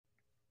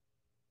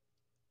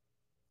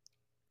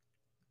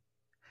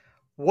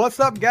What's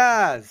up,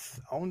 guys?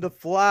 On the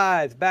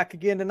flies, back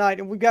again tonight,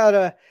 and we got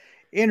a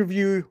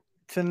interview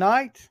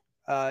tonight.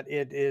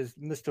 It is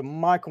Mr.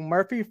 Michael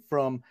Murphy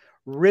from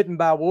Written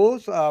by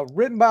Wolves.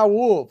 Written by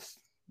Wolves.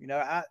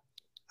 I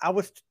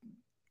was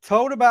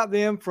told about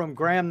them from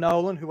Graham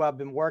Nolan, who I've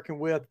been working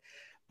with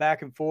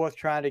back and forth,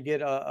 trying to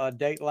get a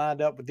date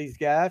lined up with these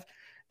guys.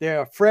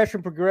 They're a fresh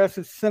and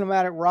progressive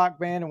cinematic rock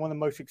band, and one of the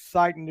most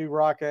exciting new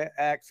rock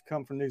acts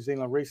come from New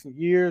Zealand recent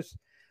years.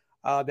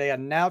 They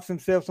announced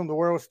themselves on the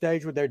world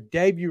stage with their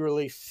debut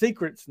release,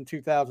 Secrets, in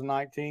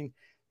 2019.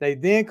 They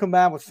then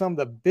combined with some of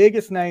the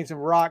biggest names in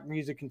rock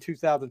music in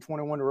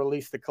 2021 to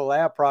release the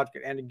collab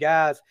project. And the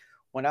guys,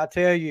 when I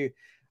tell you,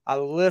 I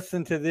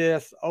listened to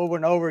this over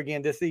and over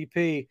again, this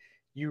EP,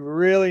 you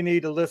really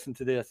need to listen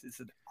to this.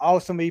 It's an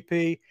awesome EP.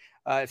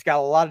 It's got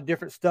a lot of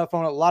different stuff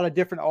on it, a lot of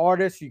different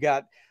artists. You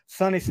got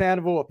Sonny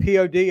Sandoval of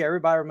POD.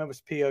 Everybody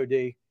remembers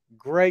POD.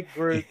 Great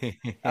group.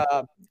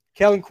 Uh,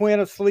 Kellen Quinn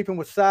of Sleeping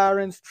with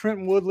Sirens,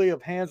 Trenton Woodley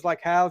of Hands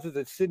Like Houses,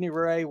 and Sydney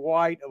Ray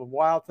White of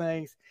Wild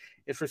Things.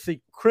 It's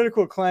received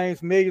critical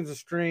acclaims, millions of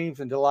streams,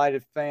 and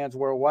delighted fans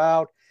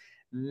worldwide.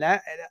 I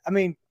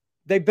mean,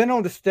 they've been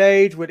on the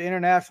stage with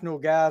international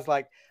guys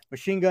like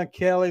Machine Gun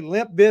Kelly,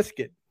 Limp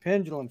Bizkit,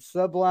 Pendulum,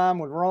 Sublime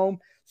with Rome,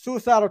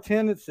 Suicidal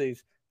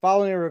Tendencies,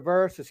 Falling in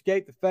Reverse,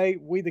 Escape the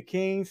Fate, We the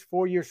Kings,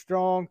 4 Year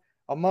Strong,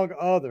 among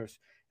others.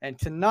 And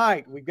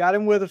tonight, we've got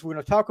him with us. We're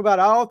going to talk about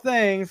all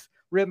things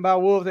Written by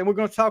Wolves, and we're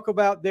going to talk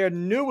about their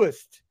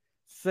newest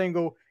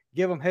single,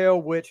 Give 'em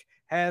Hell, which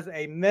has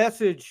a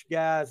message,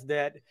 guys,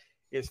 that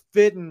is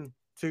fitting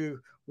to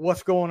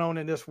what's going on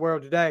in this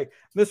world today.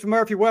 Mr.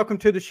 Murphy, welcome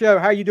to the show.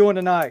 How are you doing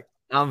tonight?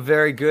 I'm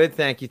very good,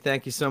 thank you.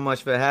 Thank you so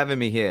much for having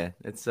me here.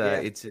 It's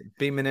Yes. it's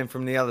beaming in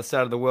from the other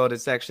side of the world.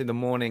 It's actually the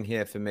morning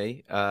here for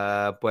me,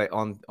 but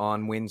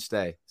on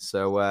Wednesday.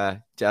 So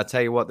I'll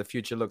tell you what, the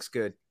future looks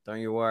good.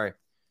 Don't you worry.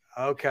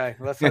 Okay,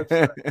 let's hope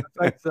so. Let's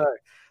hope so.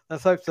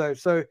 Let's hope so.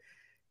 So,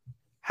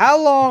 how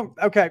long?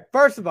 Okay,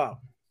 first of all,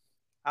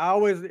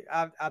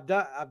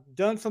 I've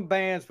done some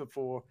bands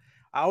before.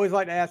 I always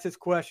like to ask this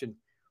question: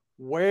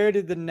 where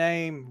did the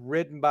name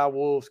 "Written by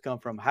Wolves" come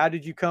from? How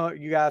did you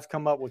guys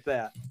come up with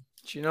that?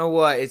 Do you know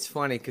what? It's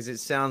funny because it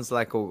sounds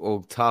like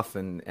all tough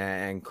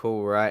and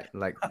cool, right?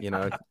 Like,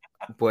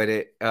 but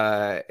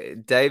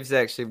Dave's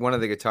actually one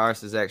of the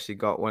guitarists has actually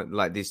got one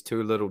like these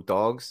two little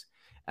dogs,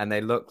 and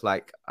they look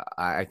like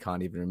I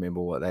can't even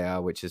remember what they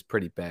are, which is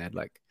pretty bad.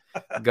 Like,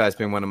 the guy's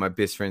been one of my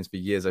best friends for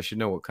years. I should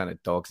know what kind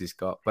of dogs he's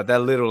got, but they're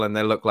little and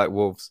they look like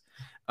wolves.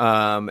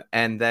 And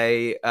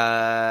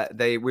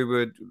we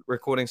were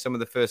recording some of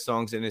the first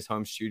songs in his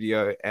home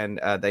studio, and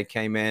they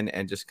came in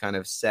and just kind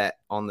of sat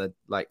on the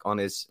on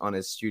his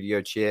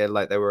studio chair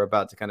like they were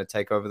about to kind of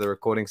take over the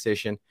recording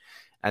session,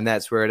 and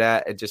that's where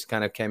it just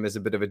kind of came as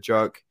a bit of a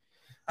joke.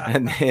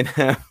 And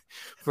then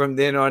from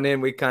then on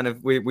in, we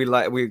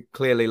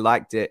clearly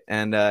liked it,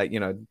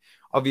 and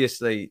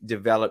obviously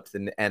developed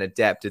and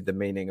adapted the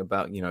meaning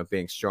about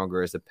being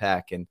stronger as a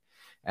pack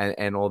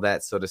and all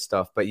that sort of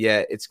stuff. But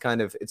yeah, it's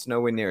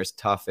nowhere near as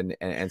tough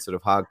and sort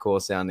of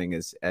hardcore sounding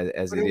as But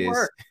it it is.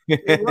 works.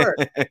 It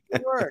works.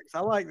 It works. I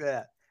like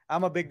that.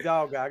 I'm a big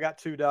dog guy. I got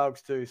two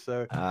dogs too.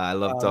 So, I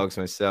love um, dogs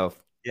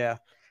myself. yeah.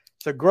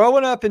 So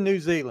growing up in New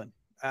Zealand,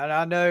 and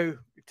I know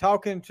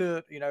talking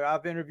to,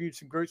 I've interviewed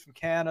some groups from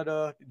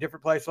Canada,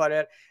 different places like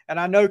that. And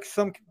I know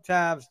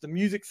sometimes the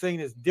music scene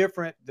is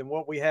different than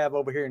what we have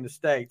over here in the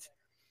States.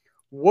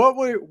 What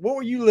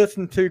were you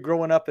listening to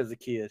growing up as a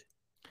kid?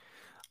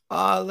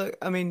 Look,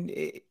 I mean,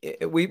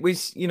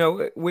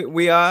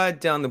 we are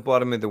down the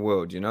bottom of the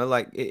world,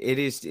 like it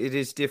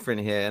is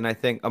different here. And I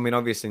think, I mean,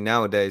 obviously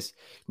nowadays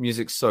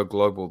music's so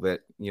global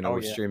that, Oh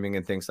with yeah. streaming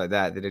and things like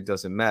that it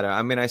doesn't matter.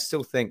 I mean, I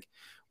still think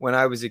when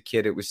I was a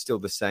kid, it was still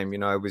the same.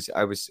 I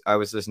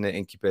was listening to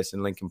Incubus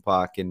and Linkin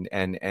Park and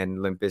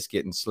Limp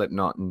Bizkit and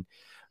Slipknot and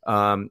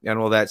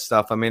all that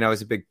stuff. I mean, I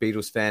was a big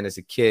Beatles fan as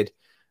a kid.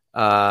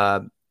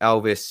 Uh,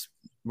 Elvis,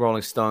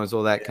 Rolling Stones,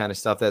 all that Yeah. kind of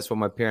stuff. That's what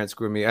my parents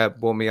brought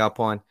me up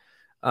on.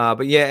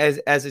 But yeah,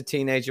 as a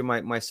teenager,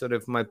 my sort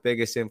of my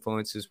biggest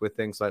influences were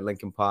things like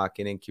Linkin Park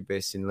and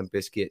Incubus and Limp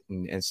Bizkit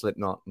and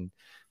Slipknot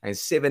and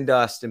Seven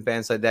Dust and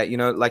bands like that.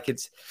 Like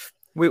it's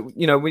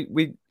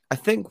we I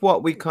think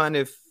what we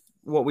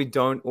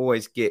don't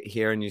always get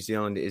here in New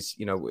Zealand is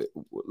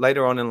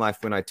later on in life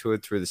when I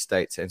toured through the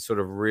States and sort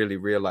of really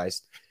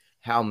realized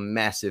how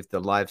massive the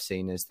live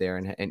scene is there,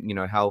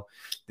 and how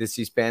there's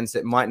these bands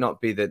that might not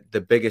be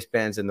the biggest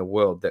bands in the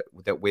world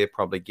that we're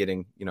probably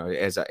getting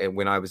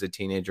when I was a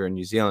teenager in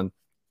New Zealand,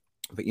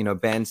 but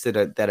bands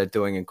that are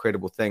doing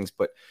incredible things,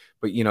 but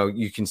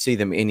you can see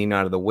them any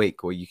night of the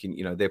week, or you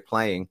can they're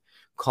playing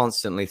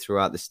constantly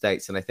throughout the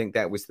States. And I think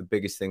that was the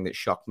biggest thing that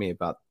shocked me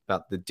about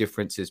the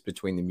differences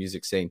between the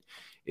music scene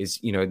is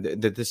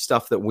the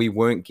stuff that we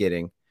weren't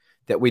getting,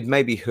 that we'd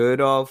maybe heard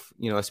of,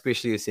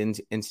 especially as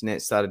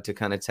internet started to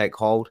kind of take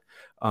hold,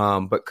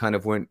 but kind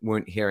of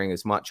weren't hearing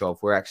as much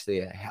of. We're actually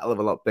a hell of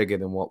a lot bigger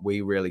than what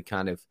we really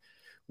kind of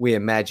we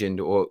imagined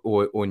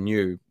or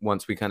knew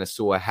once we kind of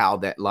saw how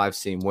that live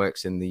scene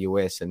works in the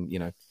US, and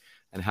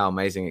and how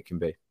amazing it can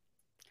be.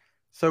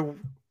 So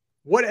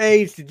what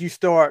age did you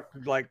start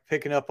like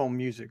picking up on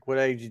music? What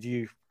age did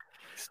you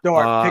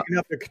start picking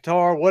up the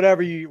guitar?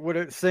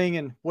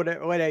 Singing? What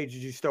age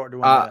did you start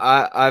doing that?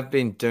 I've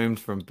been doomed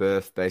from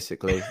birth,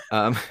 basically.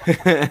 No,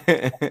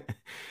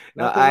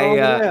 Nothing wrong with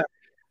that.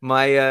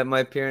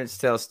 My parents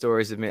tell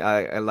stories of me.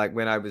 I like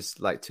when I was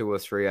like 2 or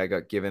 3, I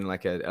got given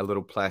like a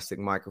little plastic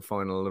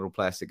microphone and a little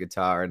plastic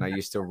guitar, and I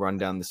used to run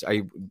down this.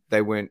 I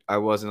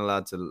wasn't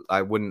allowed to.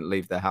 I wouldn't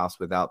leave the house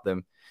without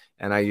them,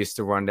 and I used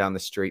to run down the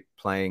street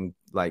playing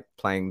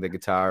the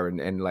guitar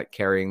and like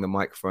carrying the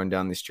microphone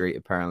down the street.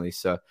 Apparently,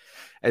 so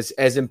as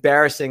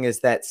embarrassing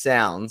as that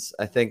sounds,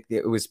 I think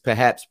it was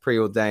perhaps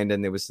preordained,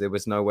 and there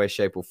was no way,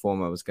 shape, or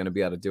form I was going to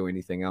be able to do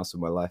anything else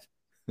in my life.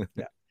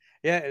 Yeah.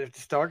 Yeah,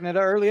 it's starting at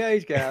an early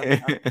age,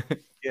 guys.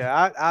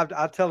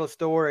 I tell a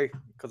story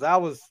because I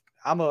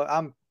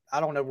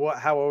don't know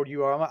how old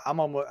you are.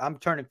 I'm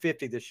turning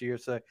 50 this year,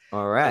 so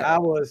all right. I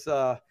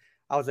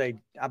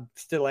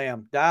still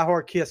am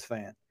diehard Kiss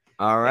fan.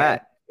 All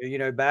right.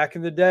 And, back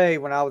in the day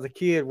when I was a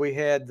kid, we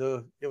had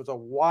it was a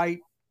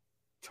white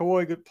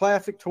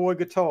plastic toy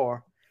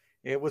guitar.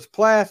 It was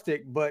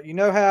plastic, but you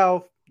know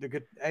how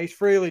Ace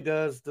Frehley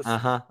does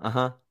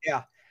the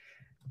yeah.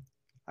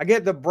 I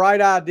get the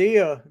bright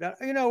idea that,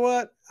 you know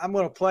what, I'm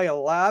going to play a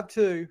live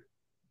 2,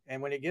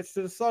 and when it gets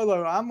to the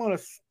solo, I'm going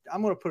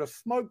to put a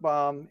smoke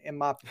bomb in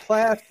my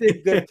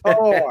plastic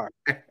guitar.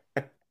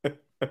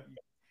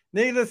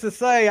 Needless to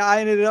say, I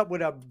ended up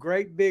with a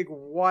great big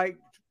white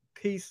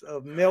piece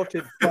of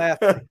melted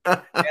plastic,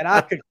 and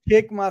I could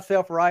kick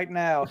myself right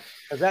now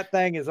because that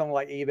thing is on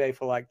like eBay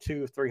for like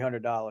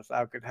 $200-$300.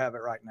 I could have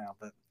it right now,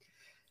 but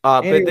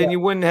anyway. But then you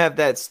wouldn't have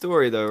that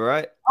story though,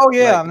 right? Oh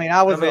yeah, like,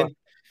 I mean,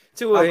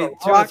 $200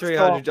 or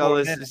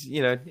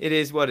 $300, it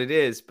is what it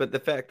is. But the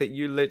fact that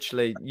you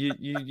literally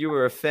you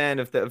were a fan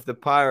of the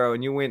pyro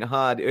and you went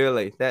hard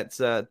early, that's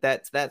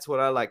what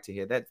I like to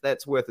hear.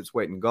 That's worth its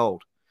weight in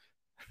gold.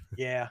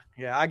 Yeah,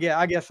 I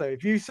guess so.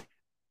 If you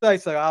say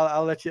so,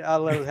 I'll let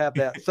us have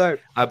that. So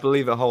I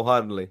believe it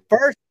wholeheartedly.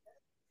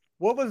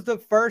 What was the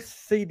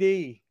first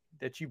CD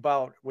that you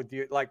bought with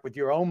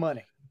your own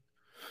money?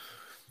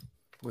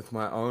 With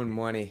my own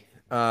money,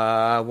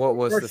 what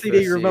was the first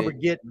CD you remember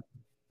getting?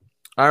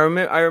 I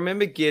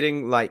remember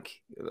getting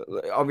like,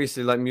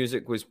 obviously like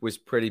music was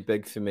pretty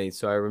big for me.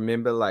 So I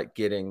remember like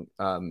getting,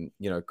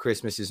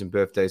 Christmases and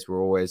birthdays were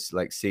always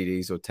like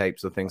CDs or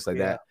tapes or things like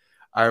that.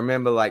 I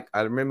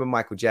remember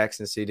Michael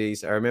Jackson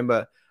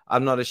CDs.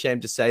 I'm not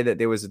ashamed to say that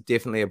there was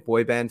definitely a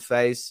boy band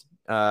phase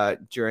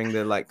during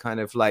the like kind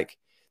of like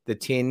the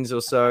 10s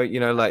or so,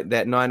 like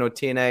that 9 or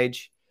 10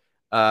 age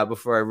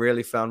before I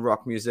really found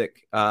rock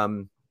music.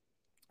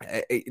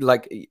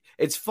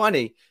 It's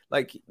funny,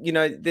 like,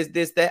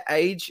 there's that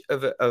age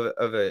of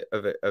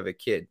a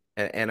kid,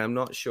 and I'm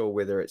not sure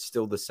whether it's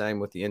still the same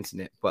with the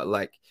internet, but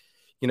like,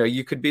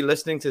 you could be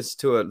listening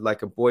to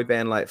a boy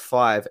band like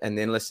Five and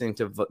then listening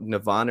to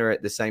Nirvana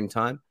at the same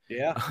time.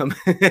 Yeah.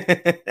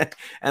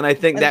 And I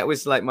think that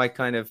was like my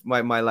kind of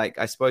my like,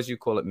 I suppose you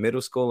call it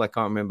middle school. I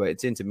can't remember.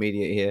 It's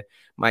intermediate here.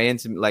 My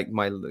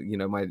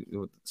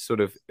sort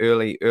of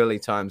early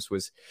times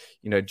was,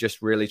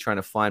 just really trying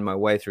to find my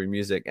way through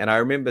music. And I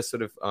remember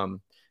sort of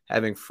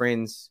having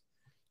friends,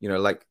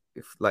 like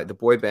the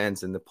boy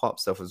bands and the pop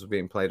stuff was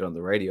being played on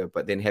the radio,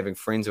 but then having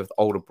friends with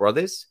older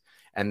brothers.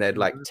 And they'd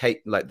like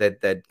tape, like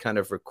they'd kind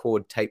of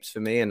record tapes for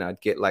me, and I'd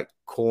get like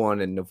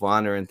Korn and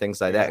Nirvana and things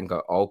like that, and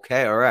go,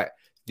 okay, all right,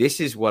 this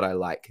is what I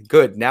like.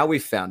 Good, now we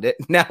found it.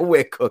 Now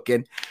we're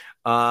cooking.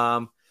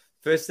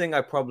 First thing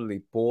I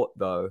probably bought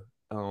though,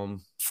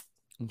 I'm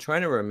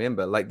trying to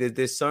remember. Like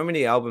there's so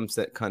many albums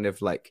that kind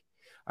of like,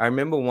 I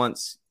remember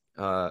once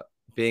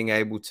being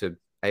able to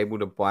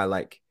buy,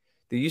 like,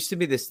 there used to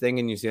be this thing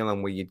in New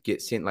Zealand where you'd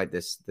get sent like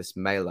this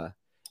mailer,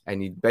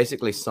 and you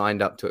basically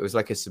signed up to it. It was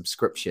like a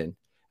subscription.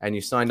 And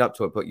you signed up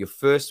to it, but your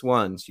first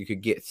ones you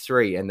could get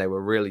 3, and they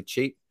were really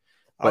cheap.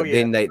 But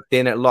then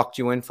it locked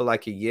you in for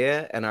like a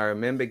year. And I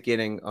remember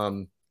getting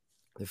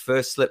the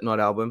first Slipknot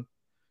album,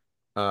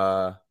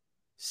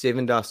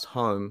 Seven Dust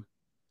Home,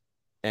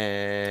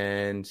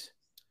 and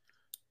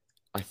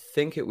I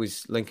think it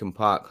was Linkin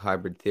Park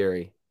Hybrid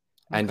Theory.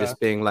 And just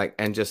being like,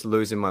 and just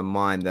losing my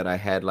mind that I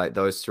had like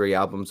those 3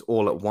 albums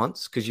all at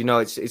once. Cause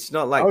it's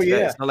not like,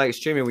 it's not like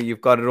streaming where you've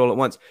got it all at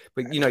once,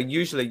 but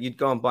usually you'd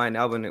go and buy an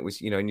album. It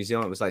was, in New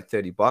Zealand, it was like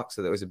 $30.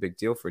 So that was a big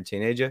deal for a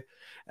teenager.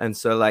 And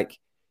so like,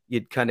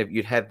 you'd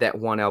have that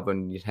one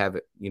album, you'd have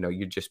it,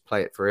 you'd just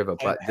play it forever.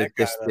 But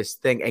this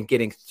thing, and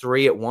getting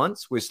 3 at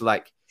once was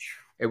like,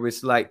 it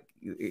was like,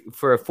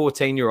 for a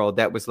 14-year-old,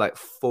 that was like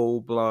full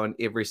blown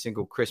every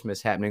single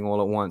Christmas happening all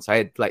at once. I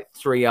had like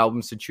 3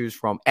 albums to choose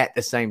from at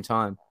the same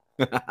time.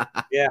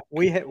 Yeah,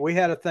 we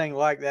had a thing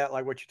like that,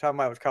 like what you're talking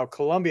about. It was called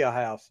Columbia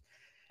House,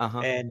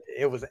 and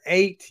it was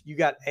 8. You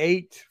got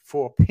 8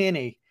 for a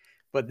penny,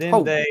 but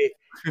then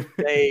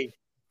they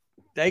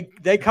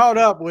caught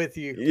up with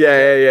you.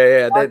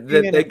 Yeah.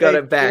 They got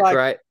it back, like,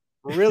 right?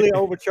 really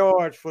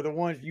overcharged for the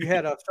ones you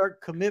had a certain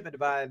commitment to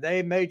buy, and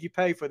they made you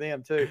pay for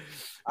them too.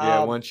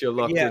 Yeah, once you're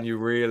locked Yeah. in, you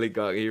really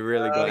got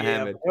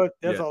hammered.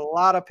 There's a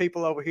lot of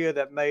people over here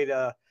that made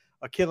a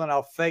killing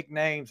off fake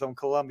names on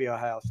Columbia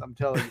House. I'm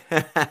telling you.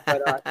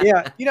 But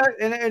yeah,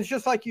 and it's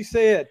just like you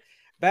said,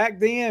 back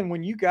then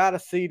when you got a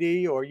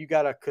CD or you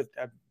got it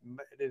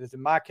is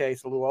in my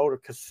case a little older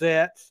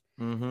cassettes.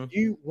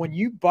 Mm-hmm. When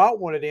you bought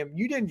one of them,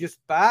 you didn't just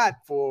buy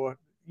it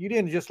you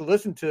didn't just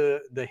listen to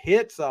the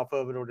hits off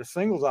of it or the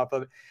singles off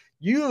of it.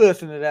 You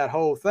listened to that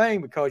whole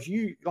thing because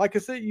like I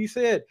said, you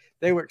said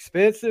they were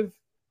expensive.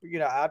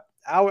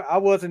 I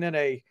wasn't in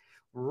a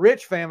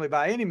rich family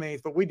by any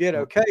means, but we did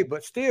okay.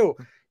 But still,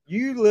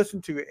 you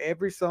listened to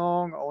every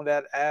song on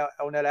that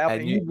album,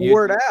 and you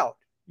wore it out.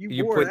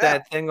 You put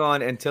that thing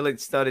on until it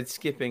started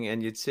skipping,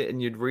 and you'd sit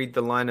and you'd read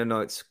the liner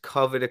notes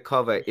cover to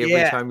cover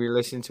every time you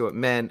listen to it.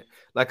 Man,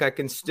 like I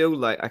can still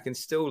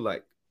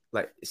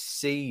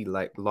see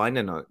like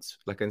liner notes.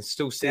 Like I can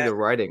still see the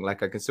writing.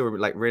 Like I can still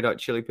like Red Hot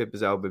Chili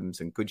Peppers albums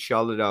and Good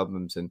Charlotte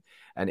albums and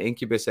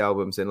Incubus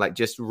albums, and like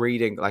just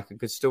reading. Like I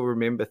could still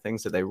remember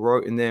things that they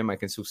wrote in them. I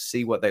can still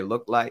see what they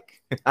look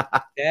like.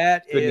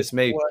 That Goodness is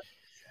me. what,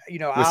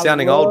 we're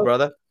sounding old,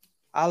 brother.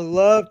 I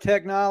love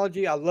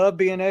technology. I love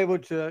being able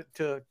to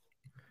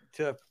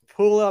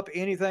pull up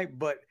anything.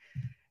 But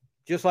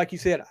just like you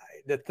said,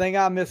 the thing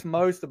I miss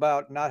most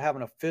about not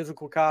having a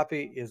physical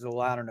copy is the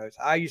liner notes.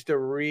 I used to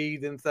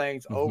read them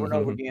things over and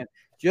over again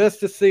just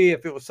to see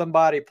if it was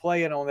somebody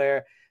playing on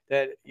there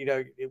that,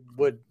 it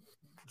would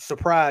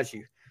surprise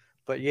you.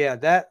 But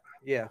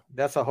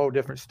that's a whole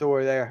different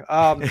story there.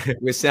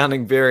 We're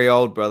sounding very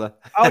old, brother.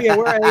 Oh yeah,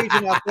 we're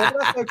aging out there.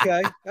 That's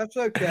okay. That's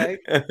okay.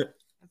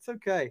 That's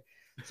okay.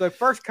 So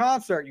first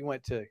concert you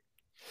went to?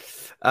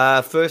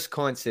 First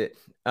concert.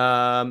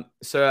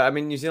 So I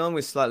mean, New Zealand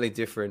was slightly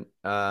different.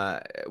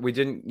 We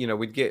didn't,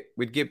 we'd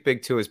get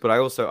big tours, but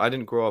I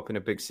didn't grow up in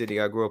a big city.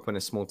 I grew up in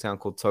a small town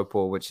called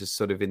Taupo, which is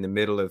sort of in the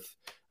middle of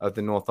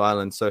the North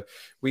Island. So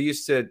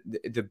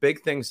the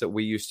big things that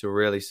we used to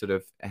really sort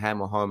of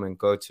hammer home and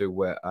go to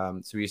were,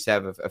 so we used to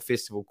have a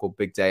festival called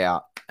Big Day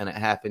Out, and it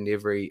happened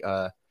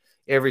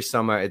every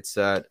summer. It's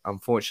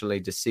unfortunately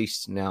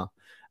deceased now.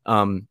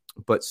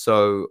 But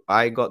so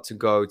I got to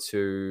go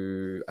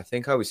to, I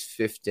think I was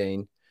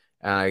 15,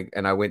 and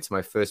I went to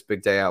my first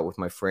Big Day Out with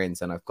my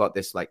friends, and I've got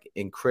this like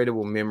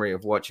incredible memory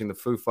of watching the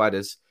Foo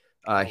Fighters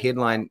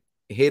headline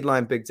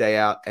Big Day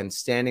Out and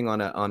standing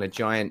on a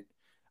giant.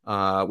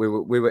 We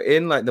were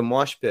in like the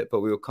mosh pit,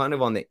 but we were kind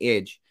of on the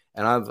edge.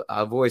 And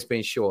I've always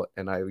been short,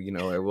 and I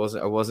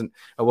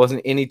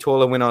wasn't any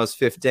taller when I was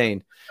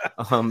 15.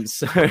 So I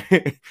stopped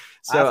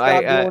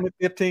going at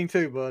 15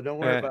 too, bud. Don't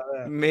worry about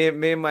that. Me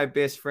and my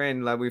best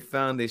friend, like we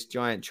found these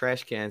giant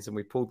trash cans and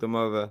we pulled them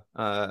over.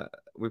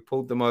 We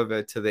pulled them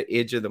over to the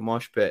edge of the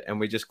mosh pit, and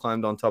we just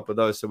climbed on top of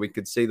those so we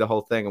could see the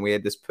whole thing, and we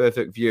had this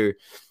perfect view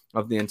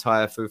of the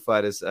entire Foo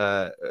Fighters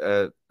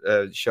show.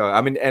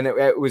 I mean, and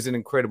it was an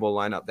incredible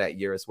lineup that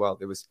year as well.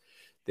 There was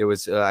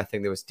I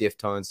think there was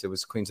Deftones, there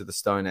was Queens of the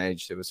Stone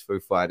Age, there was Foo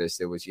Fighters,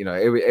 there was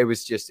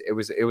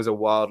it was a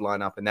wild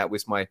lineup, and that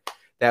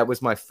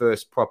was my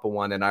first proper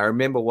one. And I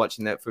remember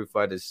watching that Foo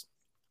Fighters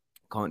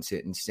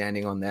concert and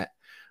standing on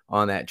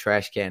that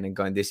trash can and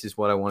going, "This is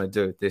what I want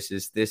to do. This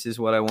is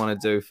what I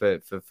want to do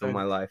for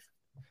my life."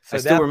 So I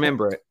still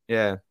remember it.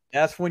 Yeah,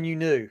 that's when you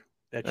knew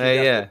that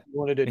you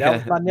want to do. That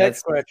was my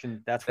next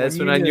question. That's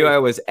when I knew I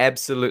was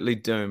absolutely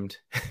doomed.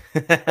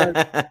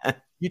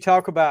 You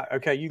talk about,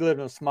 you live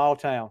in a small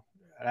town,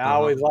 and I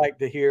always like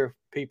to hear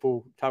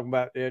people talking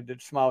about the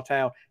small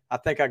town. I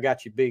think I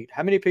got you beat.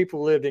 How many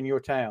people lived in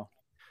your town?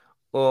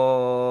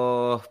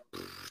 Oh,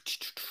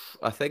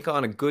 I think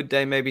on a good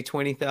day, maybe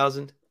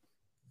 20,000.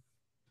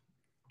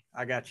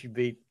 I got you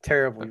beat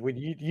terribly.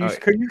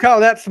 Could you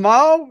call that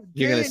small?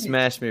 You're going to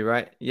smash me,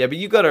 right? Yeah, but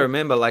you got to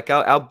remember, like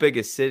our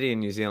biggest city in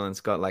New Zealand's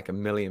got like 1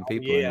 million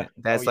people in it.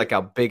 That's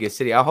our biggest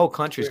city. Our whole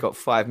country's got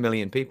 5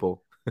 million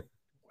people.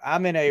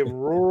 I'm in a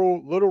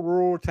little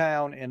rural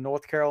town in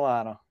North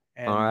Carolina,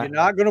 and you're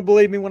not going to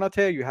believe me when I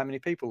tell you how many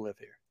people live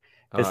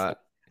here.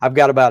 I've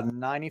got about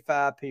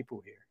 95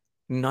 people here.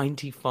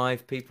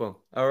 95 people.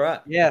 All right.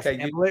 Yes. Okay,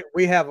 and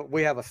we have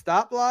a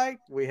stoplight,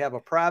 we have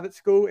a private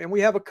school, and we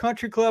have a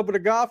country club with a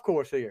golf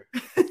course here.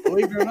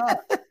 Believe it or not.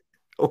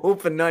 All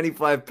for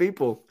 95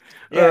 people.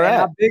 Yeah. All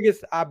right.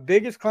 Our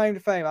biggest claim to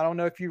fame. I don't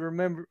know if you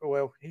remember.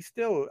 Well, he's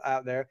still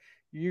out there.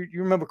 You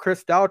remember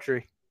Chris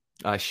Daughtry?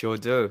 I sure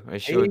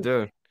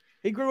do.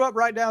 He grew up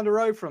right down the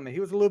road from me.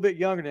 He was a little bit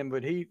younger than me,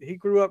 but he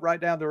grew up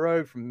right down the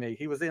road from me.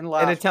 He was in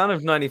life. In a town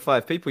of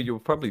 95 people,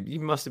 you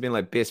must have been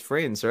like best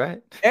friends,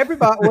 right?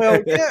 Everybody,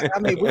 well, yeah. I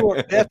mean, we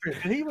were best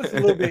friends. He was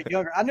a little bit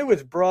younger. I knew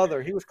his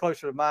brother. He was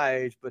closer to my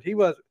age, but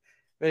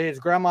his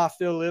grandma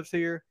still lives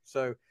here.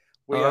 So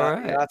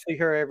I see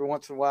her every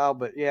once in a while,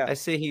 but yeah. I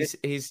see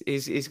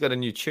he's got a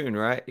new tune,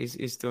 right?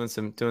 He's doing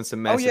some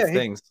massive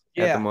things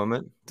at the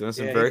moment, doing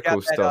some very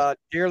cool stuff.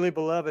 Dearly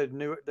Beloved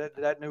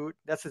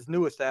that's his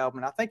newest album.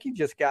 And I think he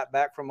just got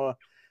back from a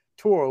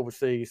tour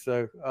overseas.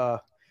 So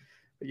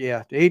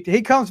Yeah,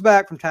 he comes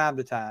back from time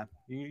to time.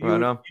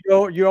 Right on.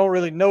 You don't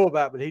really know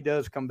about, but he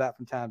does come back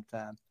from time to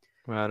time.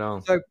 Right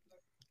on. So,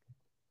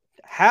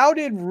 how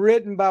did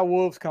Written by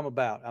Wolves come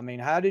about? I mean,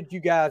 how did you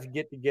guys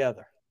get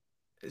together?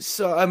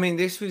 So, I mean,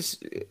 this was,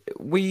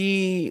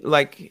 we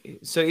like,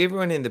 so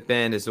everyone in the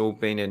band has all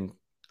been in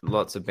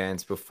lots of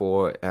bands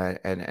before,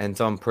 and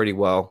done pretty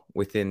well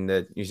within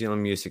the New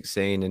Zealand music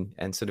scene,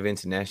 and sort of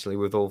internationally.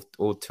 We've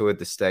all toured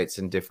the States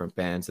in different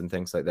bands and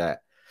things like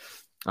that.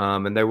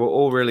 And they were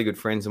all really good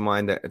friends of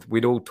mine that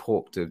we'd all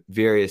talked at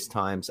various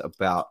times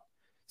about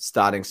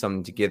starting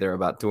something together,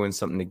 about doing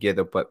something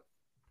together, but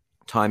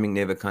timing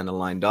never kind of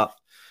lined up.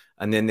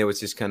 And then there was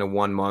this kind of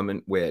one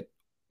moment where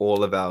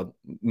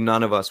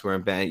none of us were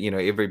in band,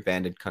 every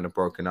band had kind of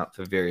broken up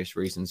for various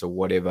reasons or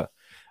whatever.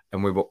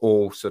 And we were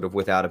all sort of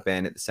without a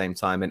band at the same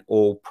time, and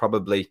all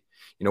probably,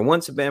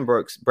 once a band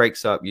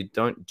breaks up, you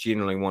don't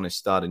generally want to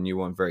start a new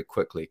one very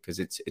quickly, because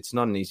it's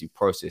not an easy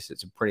process.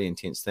 It's a pretty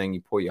intense thing.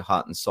 You pour your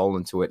heart and soul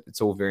into it. It's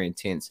all very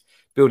intense.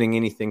 Building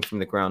anything from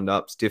the ground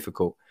up is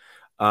difficult.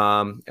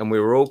 And we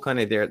were all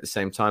kind of there at the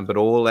same time, but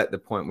all at the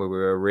point where we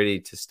were ready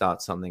to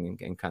start something,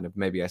 and kind of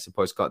maybe, I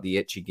suppose, got the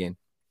itch again.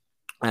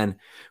 And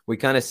we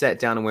kind of sat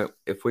down and went,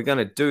 if we're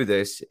going to do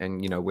this, and,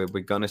 we're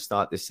going to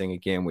start this thing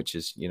again, which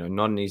is,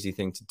 not an easy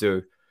thing to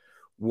do,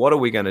 what are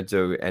we going to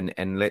do?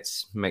 And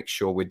let's make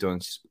sure we're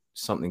doing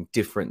something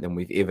different than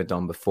we've ever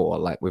done before.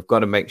 Like, we've got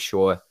to make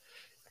sure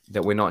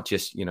that we're not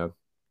just,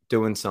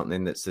 doing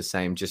something that's the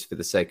same just for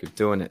the sake of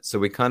doing it. So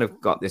we kind of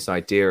got this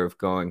idea of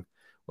going,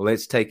 well,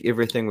 let's take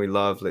everything we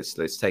love.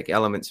 Let's take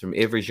elements from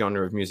every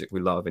genre of music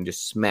we love and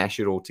just smash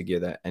it all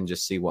together and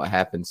just see what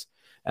happens.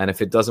 And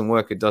if it doesn't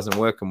work, it doesn't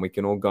work, and we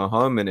can all go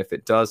home. And if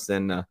it does,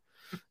 then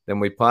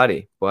we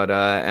party. But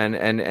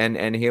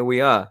and here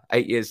we are,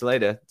 8 years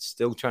later,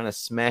 still trying to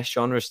smash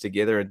genres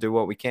together and do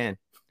what we can.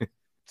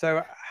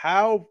 So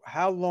how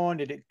long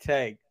did it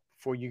take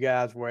before you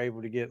guys were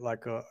able to get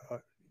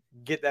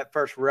get that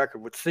first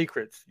record with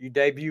Secrets? You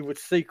debut with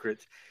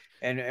Secrets,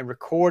 and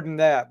recording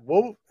that.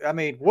 What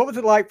was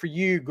it like for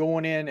you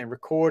going in and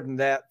recording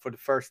that for the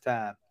first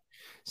time?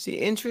 See,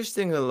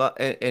 interesting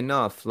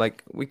enough,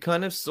 like, we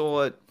kind of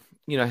saw it,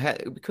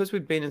 because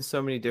we've been in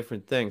so many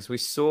different things. We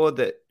saw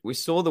the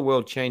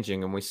world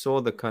changing, and we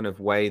saw the kind of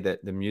way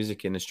that the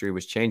music industry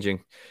was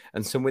changing.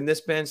 And so when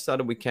this band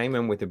started, we came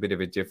in with a bit of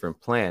a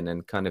different plan,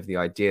 and kind of the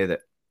idea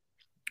that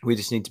we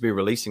just need to be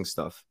releasing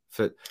stuff.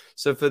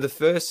 So for the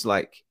first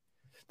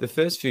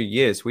few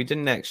years, we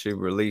didn't actually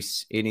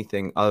release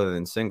anything other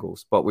than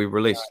singles, but we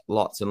released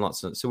lots and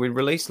lots. So we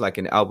released like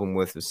an album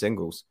worth of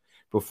singles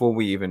before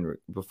we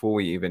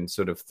even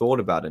sort of thought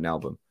about an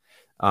album.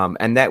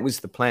 And that was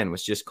the plan,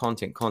 was just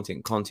content.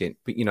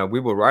 But, we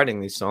were writing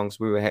these songs,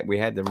 we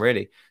had them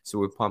ready. So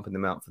we were pumping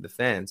them out for the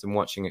fans and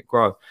watching it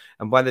grow.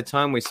 And by the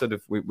time we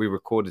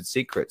recorded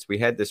Secrets, we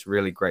had this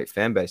really great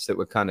fan base that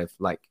were kind of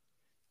like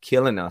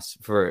killing us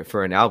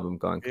for an album,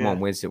 going, come on,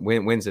 when's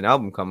an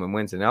album coming?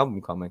 When's an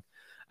album coming?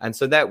 And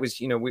so that was,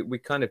 we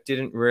kind of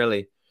didn't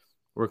really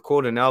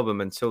record an album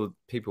until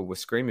people were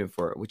screaming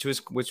for it, which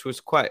was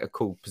quite a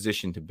cool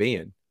position to be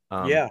in.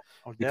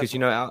 Because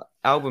our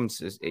albums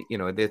is,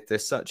 they're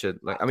such a,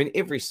 like, I mean,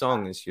 every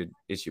song is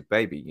your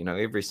baby.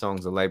 Every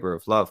song's a labor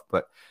of love,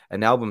 but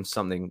an album's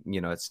something,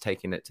 it's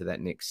taking it to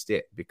that next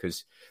step,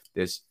 because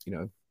there's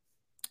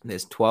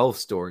 12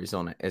 stories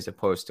on it as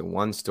opposed to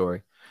one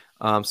story.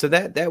 So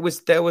that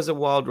was a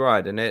wild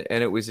ride, and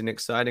it was an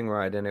exciting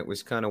ride, and it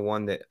was kind of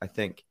one that I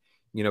think,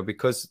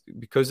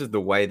 because of the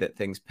way that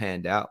things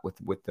panned out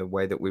with the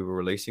way that we were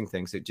releasing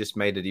things, it just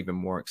made it even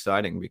more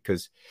exciting,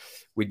 because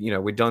we'd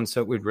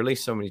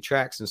released so many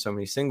tracks and so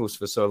many singles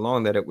for so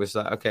long that it was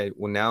like, okay,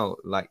 well,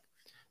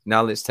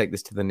 now let's take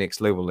this to the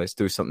next level. Let's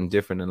do something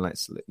different, and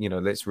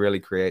let's really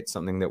create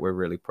something that we're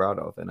really proud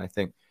of. And I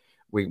think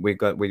we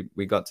got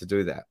to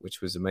do that, which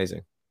was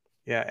amazing.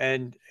 Yeah.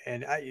 And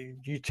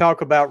you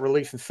talk about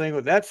releasing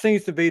singles. That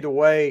seems to be the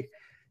way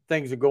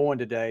things are going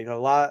today. A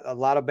lot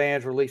of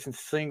bands releasing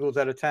singles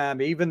at a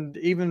time.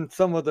 Even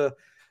some of the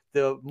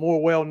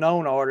more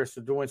well-known artists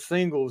are doing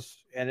singles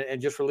and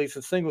just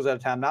releasing singles at a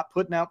time, not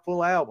putting out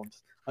full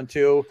albums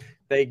until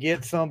they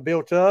get some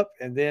built up,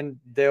 and then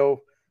they'll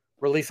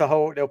put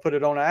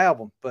it on an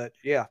album. But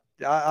yeah,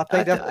 I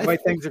think that's the way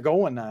things are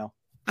going now.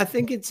 I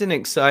think it's an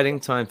exciting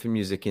time for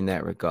music in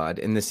that regard,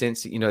 in the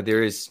sense that,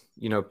 there is,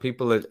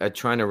 people are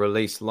trying to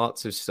release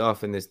lots of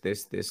stuff, and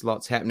there's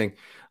lots happening.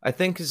 I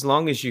think as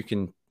long as you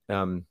can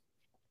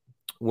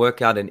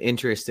work out an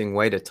interesting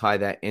way to tie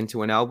that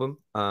into an album,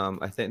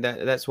 I think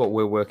that's what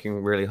we're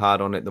working really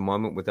hard on at the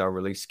moment with our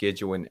release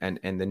schedule, and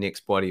the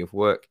next body of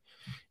work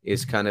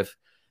is kind of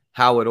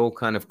how it all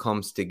kind of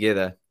comes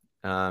together,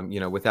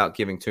 without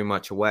giving too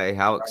much away,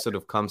 how it sort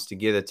of comes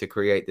together to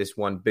create this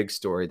one big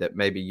story that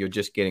maybe you're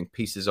just getting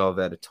pieces of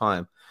at a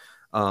time.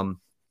 And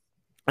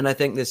I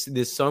think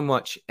there's so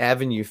much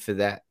avenue for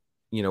that,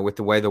 with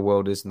the way the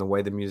world is and the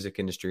way the music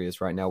industry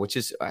is right now, which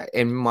is,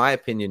 in my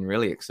opinion,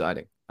 really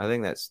exciting. I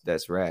think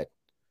that's rad.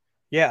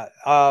 Yeah.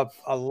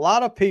 A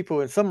lot of people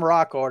and some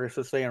rock artists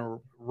are saying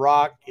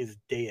rock is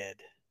dead.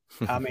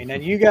 I mean,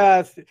 and you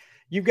guys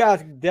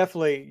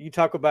definitely, you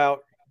talk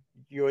about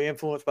you're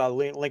influenced by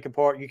Linkin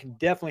Park. You can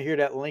definitely hear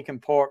that Linkin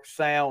Park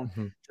sound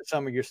Mhm. to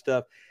some of your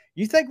stuff.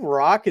 You think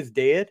rock is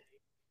dead?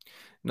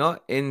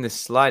 Not in the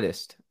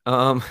slightest.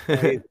 I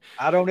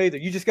don't either.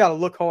 You just got to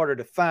look harder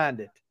to find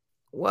it.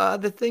 Well,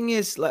 the thing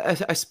is,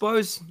 like, I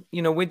suppose,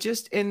 we're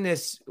just in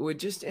this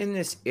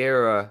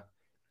era,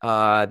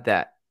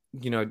 that,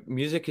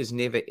 music has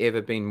never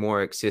ever been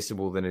more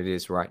accessible than it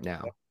is right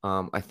now.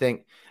 I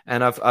think,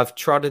 and I've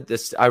trotted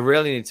this. I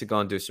really need to go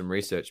and do some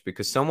research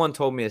because someone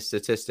told me a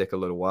statistic a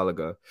little while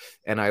ago,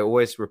 and I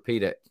always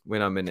repeat it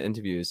when I'm in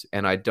interviews,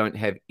 and I don't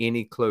have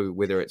any clue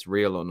whether it's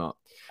real or not.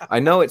 I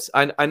know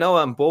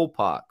I'm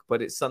ballpark,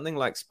 but it's something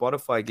like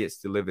Spotify gets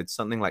delivered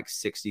something like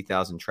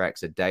 60,000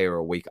 tracks a day or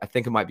a week. I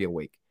think it might be a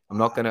week. I'm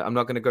not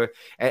gonna go,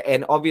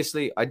 and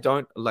obviously I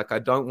don't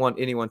want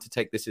anyone to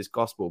take this as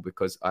gospel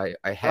because I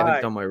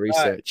haven't done my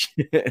research.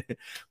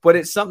 But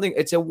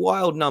it's a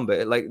wild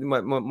number. Like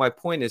my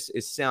point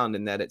is sound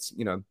in that it's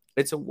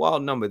a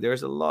wild number.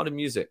 There's a lot of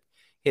music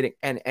hitting,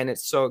 and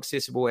it's so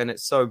accessible, and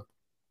it's so,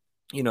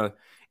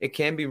 it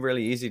can be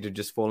really easy to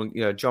just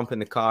jump in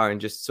the car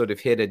and just sort of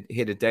hit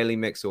a daily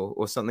mix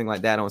or something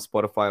like that on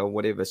Spotify or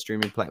whatever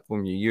streaming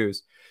platform you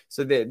use.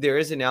 So there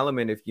is an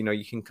element of,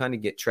 you can kind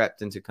of get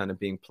trapped into kind of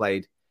being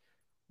played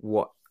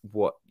what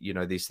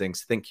these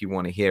things think you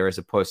want to hear, as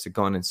opposed to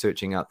going and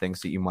searching out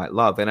things that you might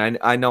love. And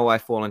I know I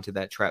fall into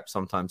that trap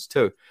sometimes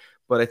too,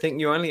 but I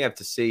think you only have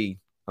to see,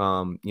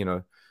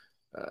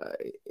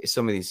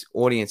 some of these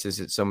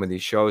audiences at some of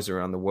these shows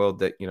around the world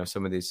that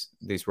some of these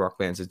rock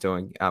bands are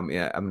doing.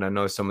 Yeah, I mean, I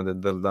know some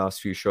of the last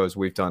few shows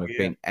we've done have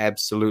been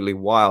absolutely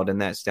wild,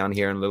 and that's down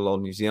here in little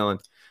old New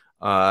Zealand.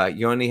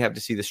 You only have to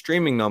see the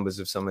streaming numbers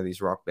of some of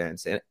these rock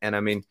bands, and I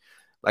mean,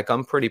 like,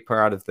 I'm pretty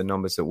proud of the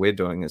numbers that we're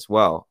doing as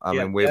well. I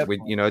mean, we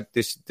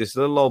this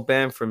little old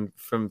band from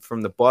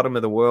the bottom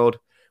of the world.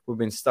 We've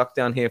been stuck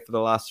down here for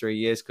the last 3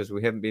 years because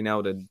we haven't been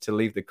able to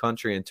leave the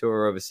country and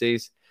tour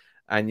overseas.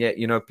 And yet,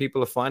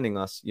 people are finding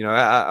us.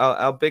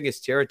 Our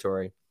biggest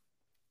territory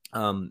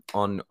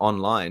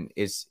online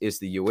is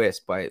the US,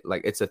 by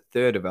like it's a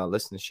third of our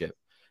listenership,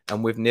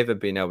 and we've never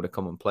been able to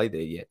come and play there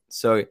yet.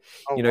 So,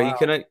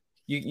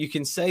 you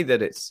can say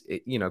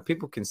that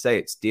people can say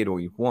it's dead all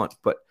you want,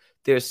 but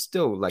there's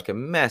still like a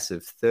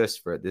massive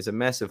thirst for it. There's a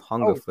massive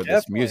hunger for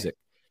this music.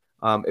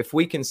 If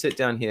we can sit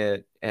down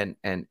here and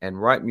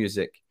write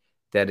music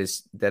that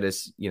is that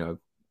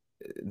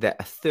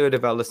a third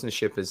of our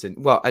listenership is in,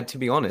 well, to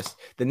be honest,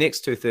 the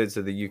next 2/3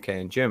 of the UK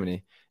and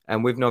Germany,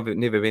 and we've never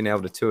been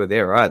able to tour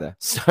there either.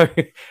 So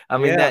I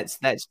mean, that's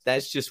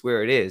just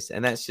where it is,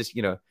 and that's just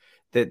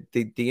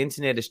the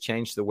internet has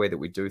changed the way that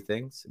we do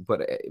things.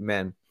 But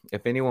man,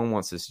 if anyone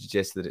wants to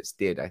suggest that it's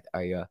dead,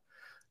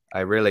 I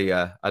really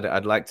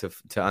I'd like to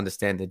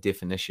understand the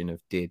definition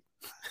of dead.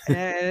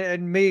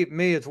 and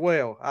me as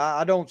well.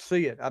 I don't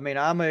see it. I mean,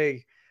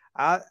 I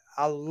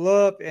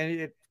love,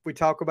 and we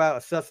talk about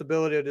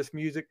accessibility of this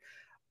music.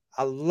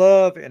 I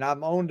love, and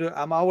I'm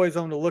always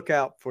on the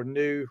lookout for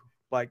new,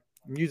 like,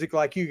 music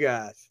like you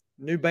guys,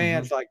 new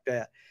bands like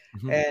that.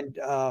 And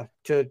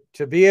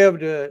to be able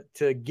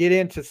to get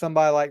into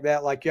somebody like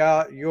that, like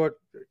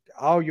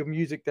all your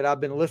music that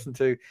I've been listening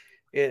to,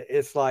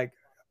 it's like,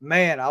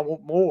 man, I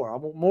want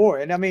more.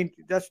 And I mean,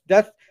 that's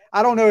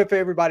I don't know if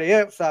everybody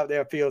else out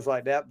there feels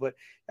like that, but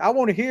I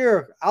want to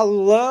hear. I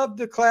love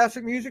the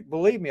classic music.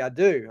 Believe me, I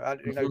do.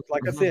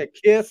 Like I said,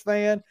 Kiss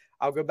fan.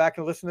 I'll go back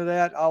and listen to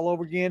that all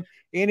over again.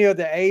 Any of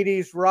the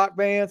 80s rock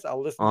bands,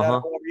 I'll listen to that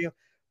all over again.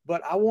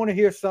 But I want to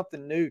hear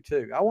something new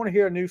too. I want to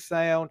hear a new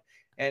sound.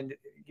 And,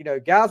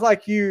 guys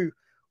like you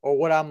are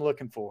what I'm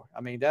looking for.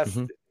 I mean, that's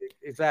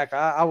exactly.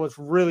 I was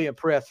really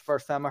impressed the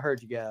first time I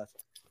heard you guys.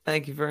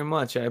 Thank you very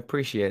much. I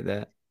appreciate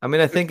that. I mean,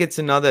 I think it's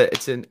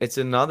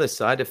another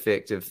side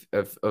effect of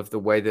the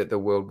way that the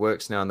world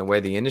works now and the way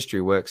the industry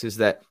works is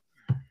that,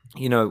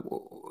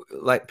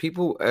 like,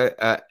 people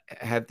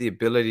have the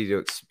ability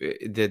to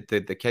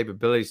the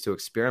capabilities to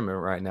experiment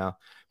right now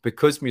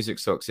because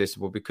music's so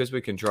accessible, because we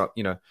can drop,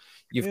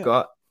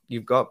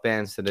 you've got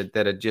bands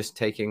that are just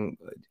taking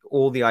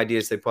all the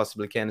ideas they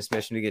possibly can and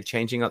smashing together,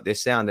 changing up their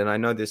sound. And I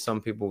know there's some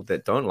people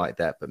that don't like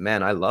that, but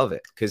man, I love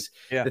it because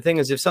the thing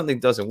is, if something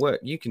doesn't work,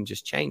 you can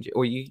just change it,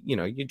 or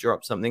you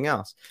drop something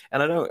else.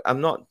 And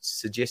I'm not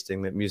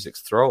suggesting that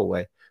music's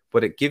throwaway,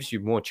 but it gives you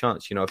more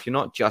chance. If you're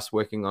not just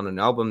working on an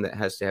album that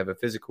has to have a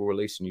physical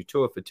release and you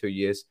tour for 2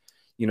 years,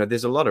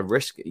 there's a lot of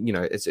risk.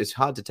 It's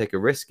hard to take a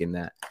risk in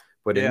that.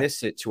 But in this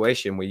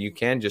situation where you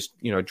can just,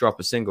 drop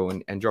a single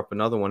and drop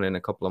another one in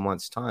a couple of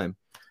months' time,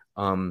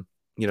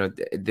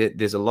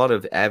 there's a lot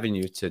of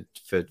avenue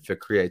for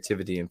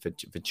creativity and for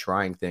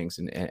trying things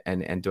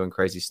and doing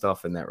crazy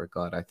stuff in that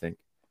regard, I think.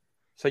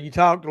 So you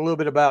talked a little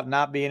bit about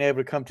not being able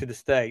to come to the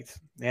States,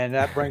 and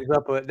that brings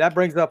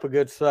up a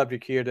good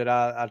subject here that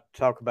I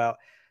talk about: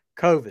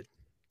 COVID.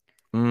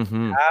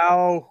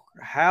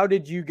 How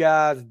did you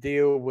guys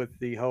deal with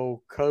the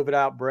whole COVID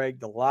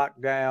outbreak, the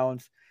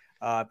lockdowns?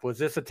 Was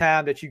this a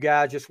time that you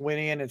guys just went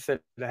in and said,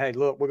 "Hey,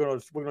 look, we're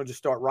gonna just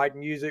start writing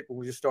music.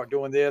 We'll just start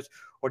doing this,"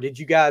 or did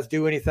you guys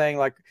do anything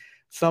like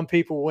some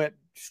people went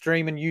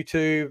streaming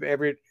YouTube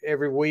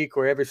every week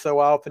or every so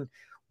often?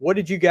 What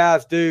did you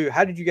guys do?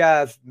 How did you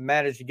guys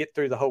manage to get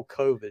through the whole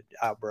COVID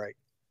outbreak?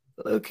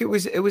 Look, it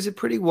was a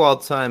pretty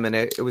wild time, and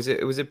it was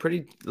a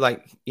pretty,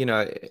 like,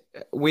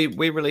 we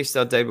released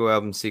our debut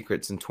album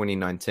Secrets in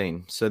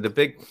 2019. So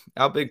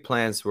our big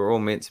plans were all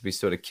meant to be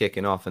sort of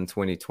kicking off in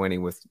 2020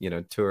 with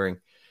touring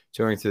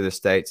through the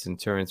States and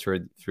touring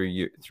through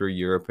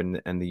Europe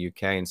and the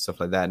UK and stuff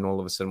like that. And all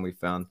of a sudden we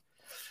found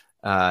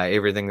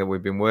everything that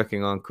we've been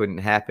working on couldn't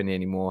happen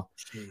anymore.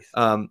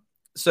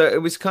 So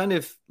it was kind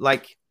of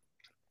like,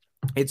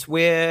 it's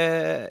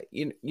where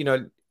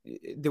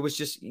it was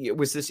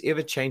this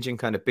ever-changing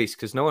kind of beast,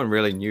 because no one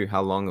really knew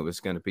how long it was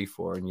going to be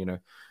for. And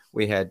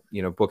we had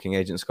booking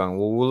agents going,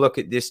 well, we'll look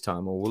at this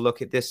time, or we'll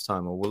look at this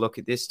time, or we'll look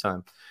at this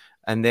time.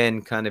 And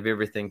then kind of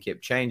everything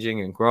kept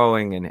changing and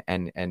growing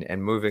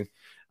and moving.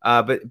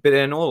 But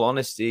in all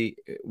honesty,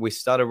 we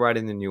started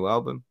writing the new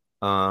album.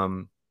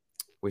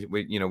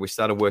 We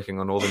started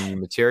working on all the new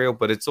material,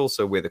 but it's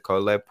also where the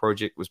collab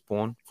project was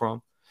born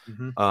from.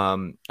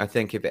 Mm-hmm. I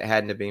think if it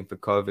hadn't have been for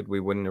COVID,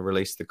 we wouldn't have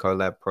released the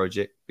collab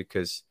project,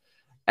 because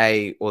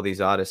all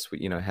these artists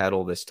had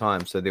all this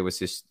time. So there was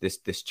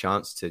this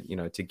chance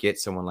to get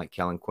someone like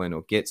Callan Quinn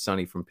or get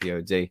Sonny from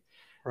POD,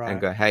 right,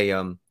 and go, hey,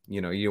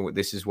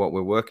 this is what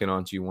we're working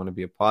on. Do you want to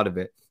be a part of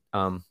it?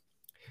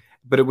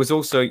 But it was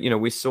also,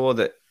 we saw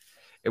that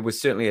it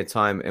was certainly a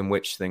time in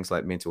which things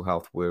like mental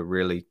health were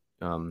really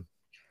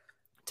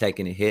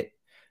taking a hit.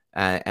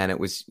 And it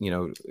was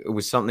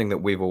something that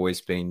we've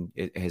always been,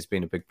 it has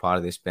been a big part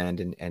of this band,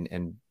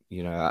 and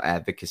our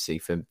advocacy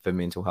for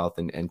mental health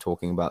and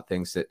talking about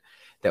things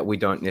that we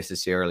don't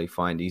necessarily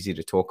find easy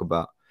to talk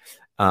about.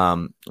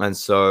 And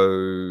so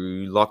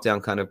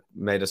lockdown kind of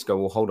made us go,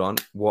 well, hold on,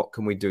 what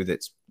can we do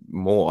that's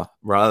more,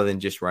 rather than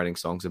just writing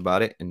songs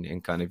about it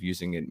and kind of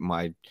using it,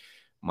 my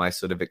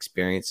sort of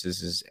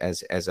experiences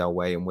as our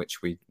way in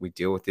which we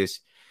deal with this.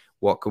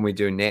 What can we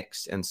do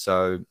next? And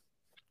so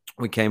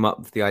we came up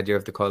with the idea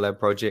of the collab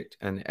project,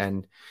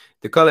 and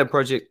the collab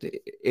project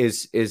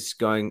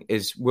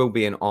will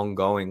be an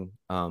ongoing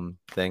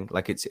thing.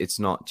 Like it's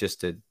not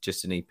just an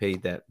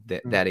EP. That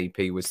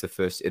EP was the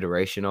first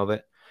iteration of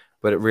it,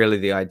 but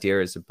the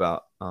idea is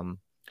about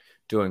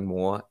doing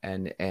more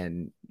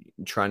and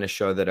trying to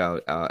show that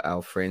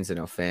our friends and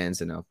our fans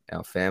and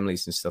our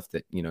families and stuff,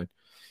 that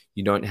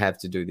you don't have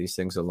to do these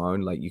things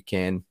alone. Like, you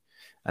can.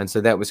 And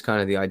so that was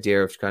kind of the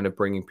idea of kind of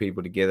bringing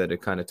people together to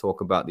kind of talk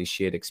about these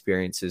shared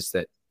experiences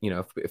that,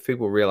 if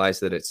people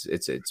realize that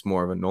it's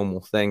more of a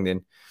normal thing,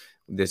 then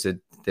there's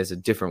a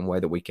different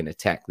way that we can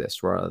attack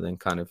this, rather than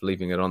kind of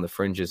leaving it on the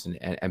fringes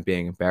and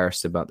being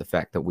embarrassed about the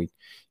fact that we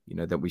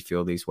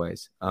feel these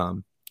ways.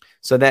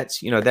 So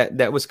that's,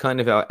 that was kind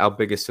of our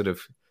biggest sort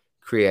of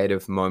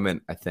creative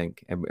moment, I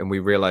think. And we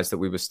realized that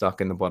we were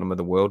stuck in the bottom of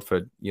the world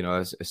for,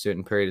 a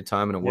certain period of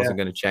time, and it wasn't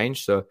going to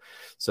change. So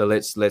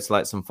let's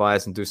light some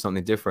fires and do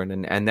something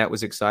different. And that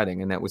was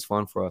exciting. And that was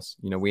fun for us.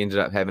 We ended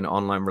up having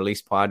online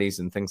release parties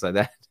and things like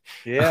that.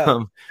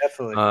 Yeah,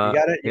 definitely.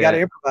 You gotta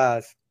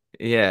improvise.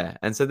 Yeah.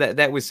 And so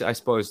that was, I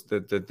suppose,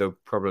 the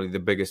probably the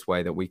biggest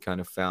way that we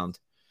kind of found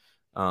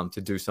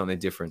to do something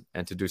different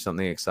and to do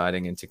something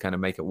exciting and to kind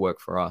of make it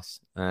work for us.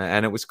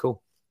 And it was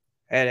cool.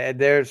 And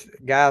there's,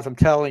 guys, I'm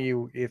telling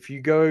you, if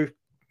you go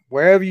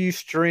wherever you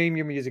stream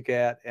your music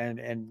at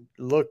and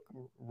look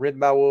Written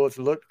by Wolves,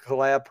 look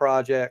Collab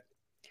Project,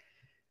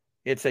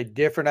 it's a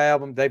different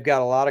album. They've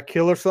got a lot of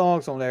killer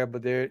songs on there,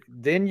 but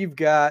then you've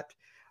got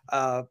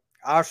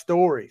Our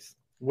Stories,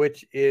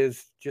 which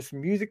is just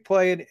music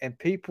playing and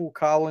people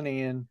calling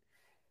in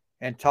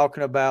and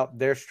talking about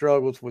their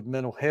struggles with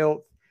mental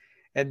health.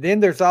 And then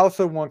there's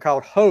also one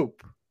called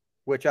Hope,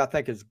 which I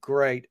think is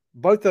great.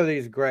 Both of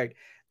these are great.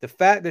 The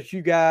fact that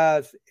you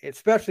guys,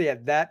 especially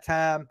at that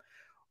time,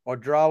 are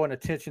drawing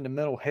attention to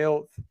mental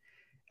health.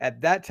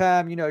 At that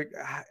time,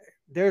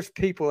 there's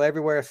people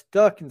everywhere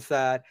stuck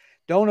inside,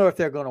 don't know if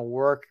they're going to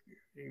work,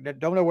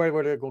 don't know where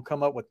they're going to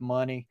come up with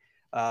money,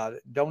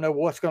 don't know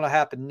what's going to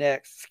happen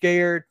next,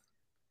 scared.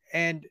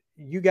 And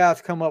you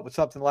guys come up with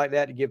something like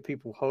that to give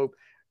people hope.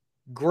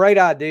 Great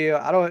idea.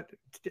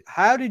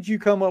 How did you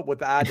come up with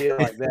the idea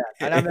like that?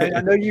 And I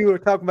know you were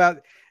talking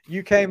about,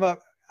 you came up,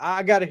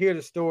 I got to hear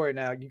the story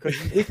now, because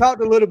we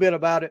talked a little bit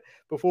about it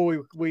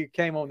before we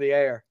came on the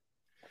air.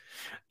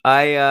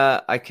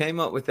 I came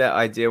up with that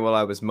idea while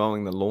I was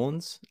mowing the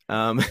lawns.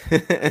 I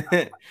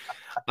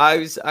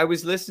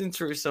was listening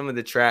through some of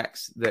the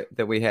tracks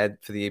that we had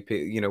for the EP,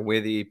 where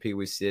the EP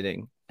was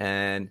sitting,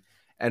 and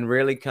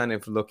really kind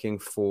of looking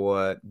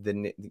for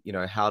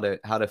how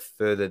to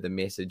further the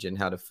message and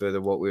how to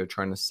further what we were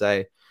trying to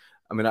say.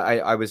 I mean,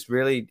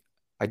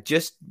 I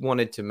just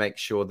wanted to make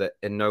sure that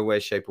in no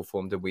way, shape, or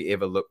form did we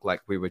ever look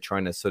like we were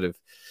trying to sort of,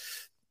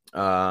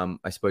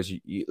 I suppose,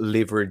 you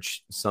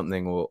leverage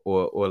something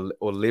or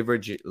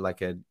leverage it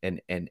like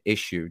an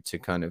issue to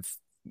kind of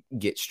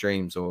get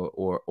streams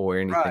or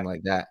anything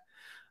like that.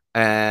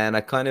 And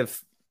I kind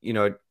of you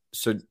know,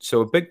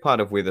 so a big part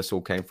of where this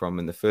all came from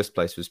in the first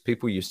place was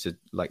people used to,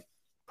 like,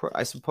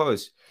 I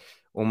suppose,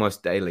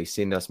 almost daily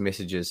send us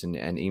messages and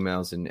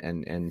emails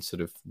and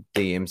sort of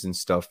DMs and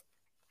stuff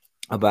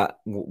about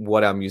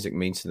what our music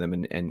means to them,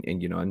 and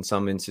you know, in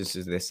some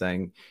instances they're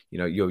saying, you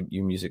know, your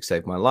music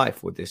saved my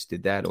life, or this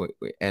did that, or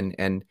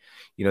and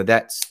you know,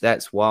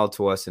 that's wild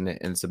to us, and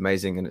it's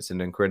amazing, and it's an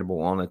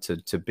incredible honor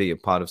to be a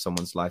part of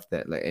someone's life,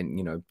 that, and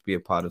you know, be a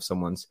part of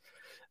someone's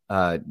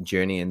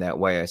journey in that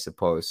way, I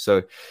suppose.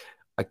 So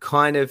I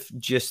kind of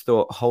just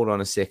thought, hold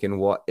on a second,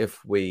 what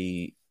if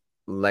we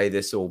lay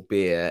this all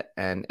bare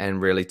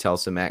and really tell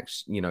some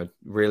acts, you know,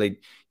 really,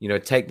 you know,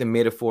 take the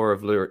metaphor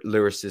of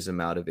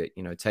lyricism out of it,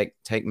 you know,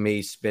 take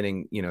me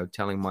spinning, you know,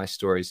 telling my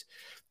stories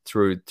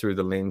through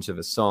the lens of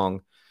a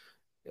song.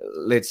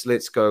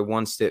 Let's go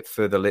one step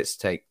further. Let's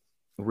take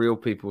real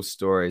people's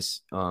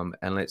stories, and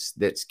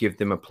let's give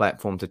them a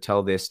platform to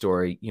tell their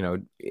story, you know,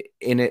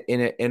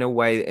 in a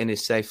way, in a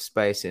safe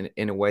space,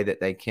 in a way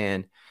that they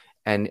can,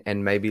 and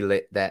maybe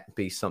let that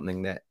be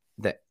something that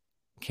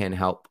can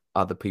help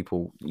other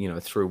people, you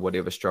know, through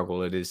whatever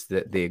struggle it is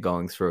that they're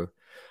going through.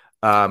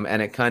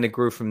 And it kind of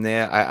grew from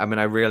there. I mean,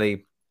 I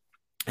really,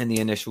 in the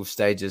initial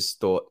stages,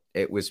 thought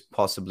it was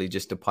possibly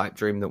just a pipe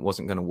dream that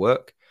wasn't going to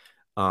work.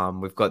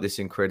 We've got this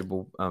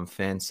incredible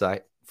fan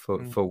site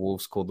for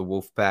Wolves called the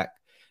Wolf Pack.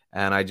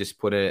 And I just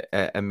put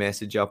a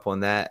message up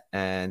on that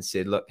and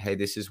said, look, hey,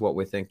 this is what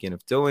we're thinking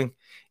of doing.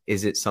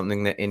 Is it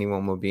something that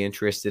anyone will be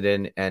interested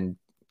in? And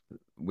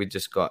we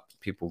just got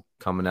people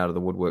coming out of the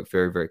woodwork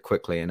very, very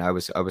quickly. And I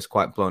was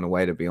quite blown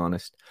away, to be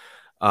honest.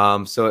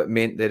 So it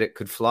meant that it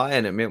could fly,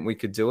 and it meant we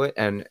could do it.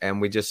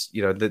 And we just,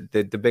 you know,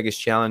 the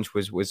biggest challenge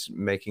was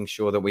making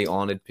sure that we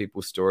honored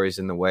people's stories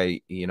in the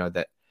way, you know,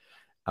 that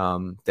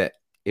that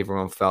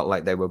everyone felt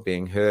like they were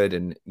being heard.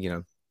 And, you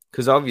know,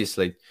 because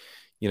obviously,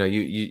 you know,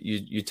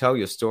 you tell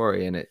your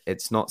story, and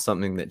it's not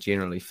something that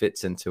generally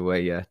fits into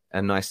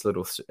a nice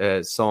little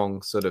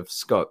song sort of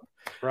scope.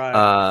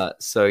 Right.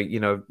 So,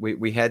 you know,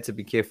 we had to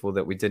be careful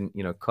that we didn't,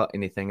 you know, cut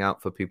anything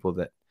out for people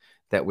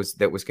that was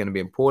going to be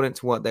important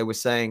to what they were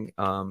saying.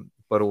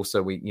 But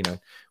also we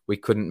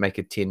couldn't make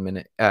a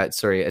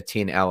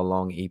 10-hour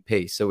long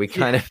EP. So we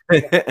kind of,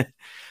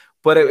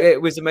 but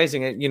it was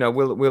amazing. You know,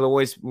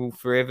 we'll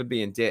forever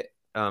be in debt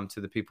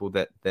to the people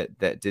that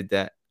did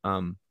that.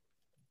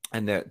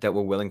 And that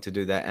were willing to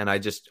do that. And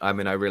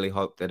I really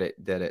hope that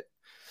it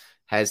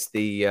has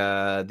the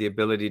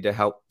ability to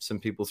help some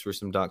people through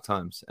some dark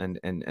times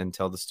and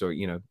tell the story,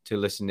 you know, to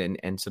listen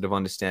and sort of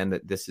understand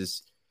that this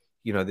is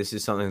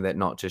something that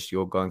not just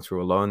you're going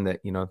through alone, that,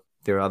 you know,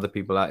 there are other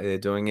people out there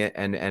doing it,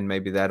 and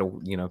maybe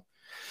that'll, you know,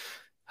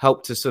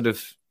 help to sort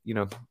of, you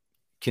know,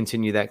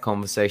 continue that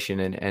conversation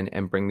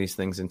and bring these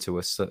things into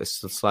a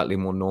slightly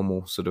more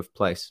normal sort of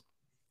place.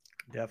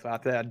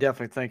 Definitely. I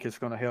definitely think it's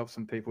going to help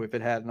some people if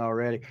it hadn't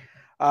already.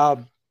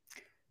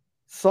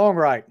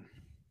 Songwriting.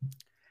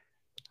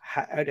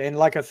 And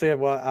like I said,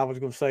 well, I was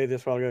going to say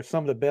this while ago,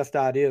 some of the best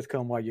ideas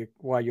come while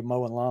you're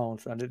mowing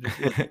lawns.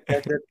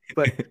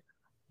 But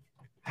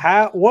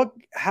what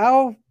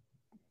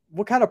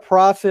kind of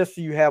process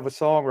do you have with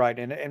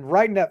songwriting and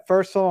writing that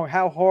first song?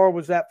 How hard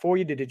was that for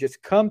you? Did it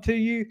just come to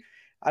you?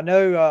 I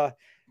know,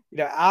 you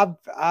know,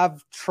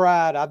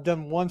 I've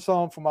done one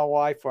song for my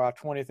wife for our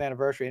 20th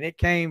anniversary, and it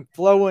came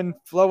flowing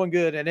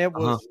good, and it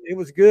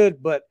was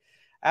good. But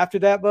after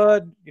that,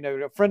 bud, you know,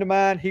 a friend of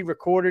mine, he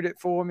recorded it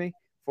for me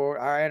for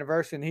our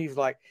anniversary, and he's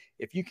like,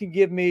 if you can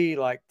give me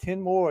like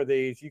 10 more of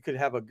these, you could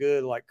have a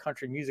good like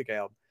country music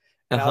album.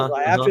 And I was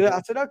like, after that,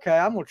 I said, okay,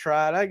 I'm gonna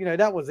try it. You know,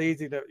 that was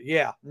easy to,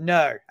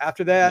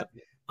 after that,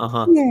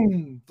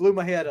 boom, blew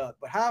my head up.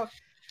 But how,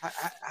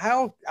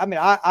 I mean,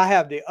 I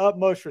have the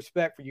utmost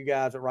respect for you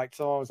guys that write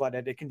songs like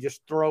that. They can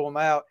just throw them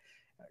out,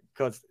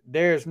 because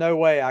there's no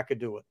way I could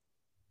do it.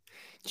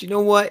 Do you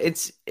know what?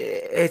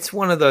 It's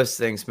one of those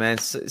things, man.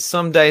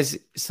 Some days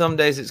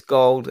it's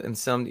gold, and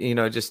some, you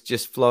know,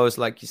 just flows,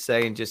 like you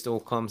say, and just all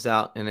comes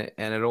out, and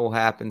it all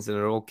happens, and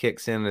it all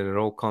kicks in, and it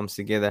all comes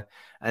together.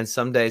 And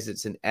some days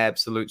it's an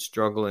absolute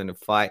struggle and a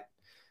fight.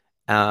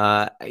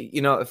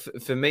 You know,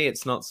 for me,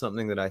 it's not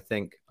something that I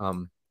think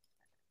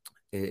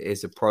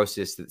is a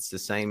process that's the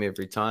same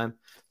every time.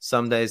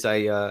 Some days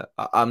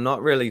I'm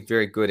not really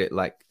very good at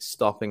like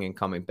stopping and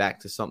coming back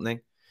to something.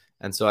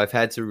 And so I've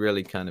had to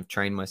really kind of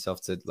train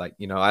myself to, like,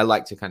 you know, I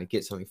like to kind of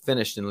get something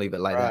finished and leave it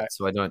like that.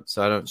 So I don't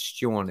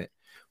stew on it.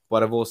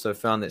 But I've also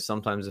found that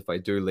sometimes if I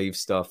do leave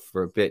stuff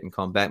for a bit and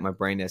come back, my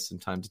brain has some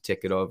time to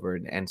tick it over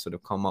and sort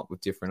of come up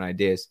with different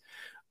ideas.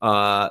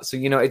 So,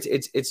 you know,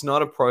 it's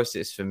not a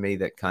process for me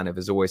that kind of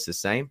is always the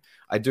same.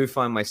 I do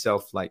find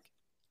myself like,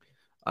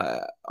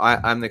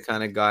 I'm the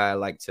kind of guy, I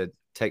like to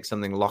take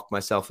something, lock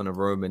myself in a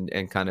room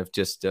and kind of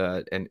just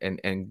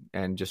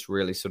and just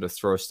really sort of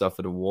throw stuff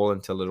at a wall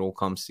until it all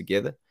comes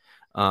together.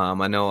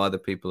 I know other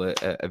people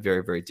are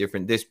very, very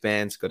different. This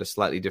band's got a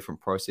slightly different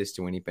process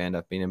to any band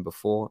I've been in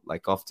before.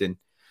 Like often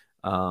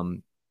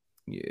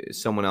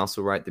someone else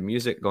will write the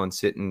music, go and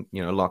sit and,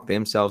 you know, lock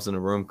themselves in a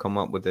room, come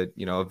up with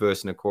a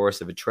verse and a chorus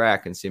of a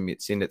track and send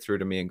it through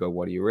to me and go,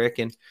 what do you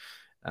reckon?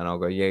 and I'll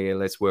go, yeah,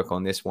 let's work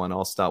on this one.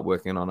 I'll start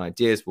working on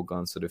ideas. We'll go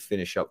and sort of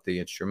finish up the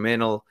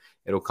instrumental.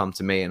 It'll come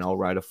to me and I'll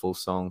write a full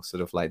song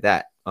sort of like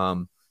that.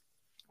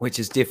 Which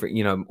is different.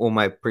 All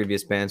my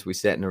previous bands, we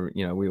sat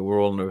we were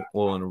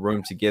all in a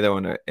room together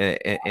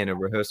in a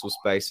rehearsal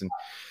space and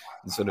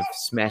sort of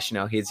smashing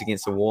our heads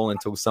against the wall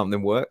until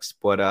something works.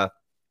 But,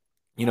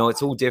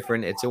 it's all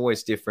different. It's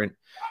always different.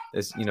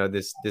 There's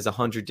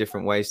 100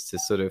 different ways to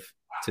sort of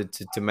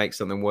to make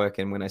something work.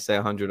 And when I say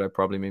 100, I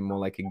probably mean more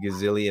like a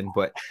gazillion.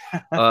 But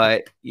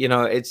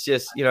it's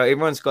just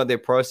everyone's got their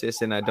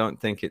process, and I don't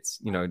think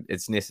it's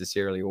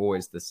necessarily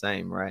always the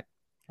same, right?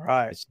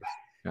 Right. It's just,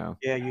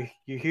 yeah,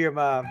 you hear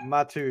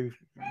my two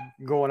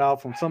going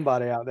off from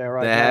somebody out there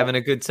right they're now. having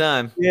a good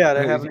time. Yeah,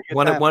 they're having a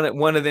good time.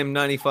 One of them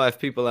 95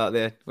 people out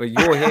there. Well,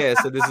 you're here,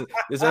 so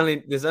there's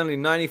only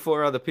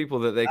 94 other people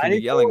that they can be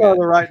yelling at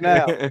right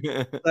now.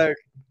 So,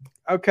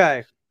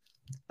 okay,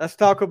 let's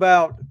talk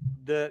about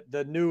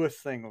the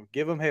newest single,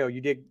 "Give 'Em Hell." You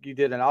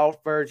did an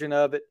alt version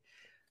of it.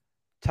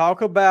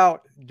 Talk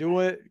about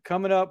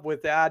coming up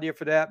with the idea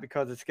for that,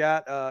 because it's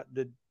got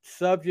the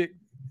subject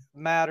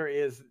matter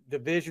is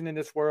division in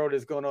this world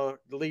is going to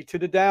lead to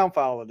the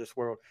downfall of this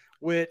world,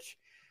 which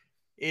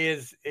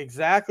is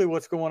exactly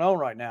what's going on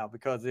right now.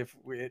 Because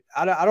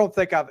I don't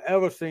think I've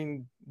ever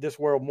seen this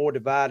world more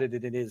divided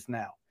than it is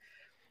now.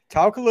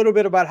 Talk a little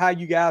bit about how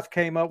you guys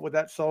came up with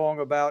that song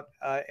about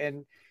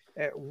and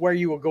where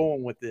you were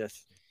going with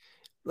this.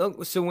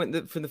 Look,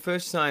 so for the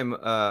first time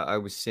I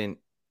was sent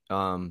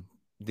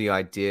the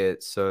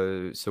idea.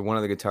 So one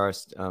of the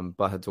guitarists,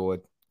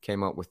 Bahadur,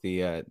 came up with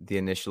the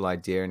initial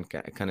idea and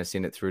kind of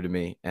sent it through to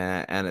me.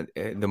 And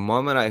the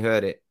moment I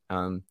heard it,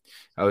 I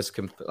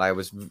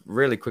was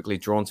really quickly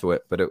drawn to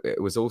it. But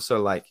it was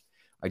also like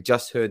I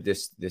just heard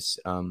this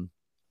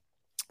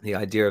the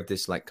idea of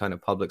this like kind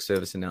of public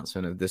service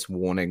announcement of this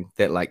warning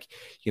that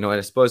and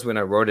I suppose when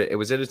I wrote it, it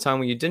was at a time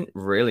when you didn't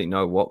really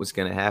know what was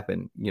going to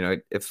happen.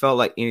 It felt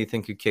like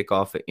anything could kick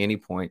off at any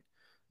point,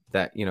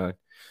 that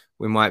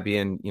we might be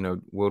in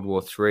World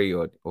War III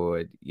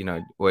or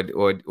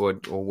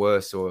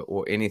worse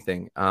or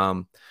anything.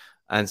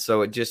 And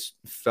so it just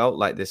felt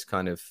like this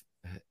kind of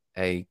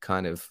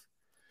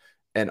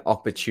an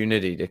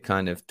opportunity to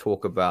kind of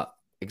talk about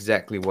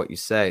exactly what you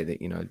say, that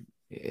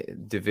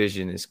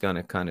division is going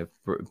to kind of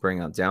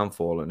bring our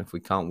downfall, and if we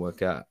can't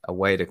work out a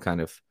way to kind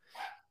of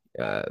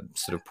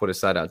sort of put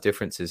aside our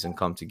differences and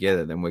come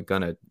together, then we're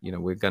gonna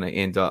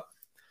end up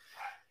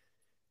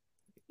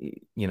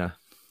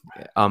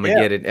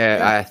Armageddon.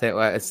 Yeah. I think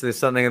it's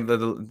something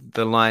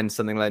the line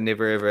something like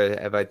never ever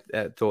have I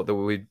thought that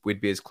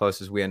we'd be as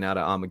close as we are now to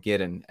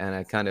Armageddon. And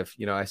I kind of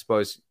I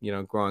suppose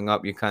growing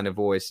up you kind of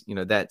always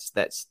that's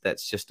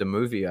just a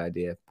movie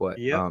idea, but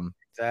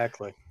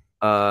exactly.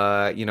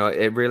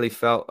 It really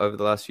felt over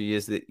the last few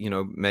years that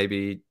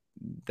maybe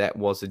that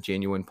was a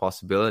genuine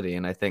possibility,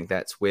 and I think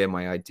that's where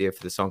my idea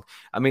for the song.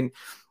 I mean,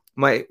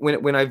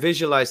 when I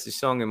visualize the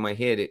song in my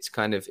head,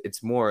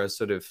 it's more a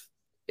sort of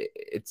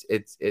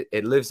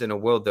it lives in a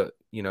world that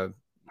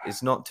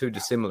is not too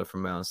dissimilar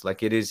from ours.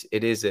 Like it is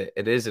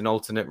an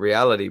alternate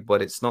reality,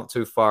 but it's not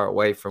too far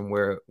away from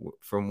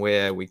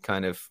where we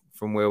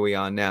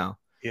are now.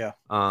 Yeah.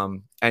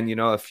 And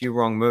a few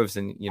wrong moves,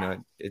 and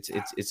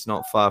it's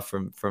not far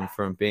from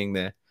being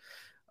there.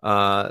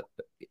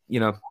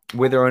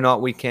 Whether or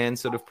not we can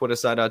sort of put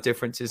aside our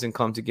differences and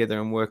come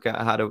together and work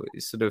out how to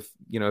sort of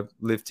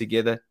live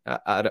together,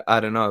 I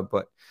don't know,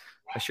 but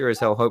I sure as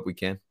hell hope we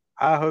can.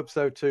 I hope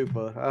so too,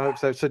 bud. I hope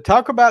so. So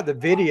talk about the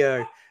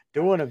video.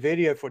 Doing a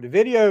video for the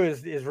video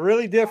is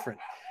really different.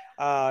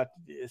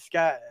 It's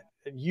got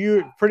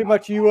pretty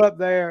much you up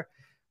there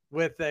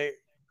with I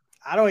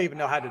don't even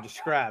know how to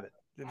describe it.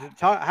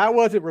 How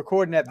was it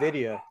recording that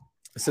video?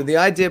 So the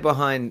idea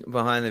behind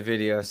the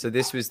video. So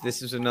this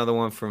was another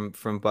one from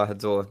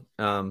Bahadur,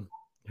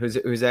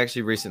 who's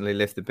actually recently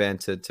left the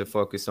band to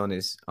focus on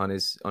his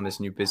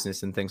new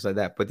business and things like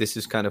that. But this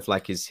is kind of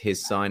like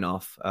his sign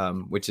off,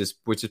 which is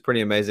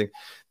pretty amazing.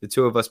 The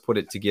two of us put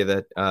it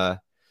together,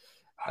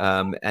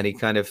 and he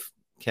kind of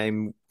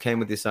came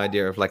with this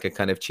idea of like a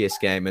kind of chess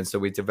game, and so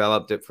we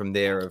developed it from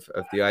there of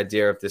the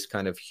idea of this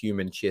kind of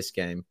human chess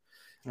game,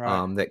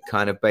 right. That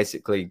kind of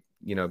basically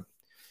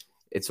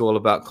it's all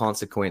about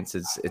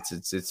consequences.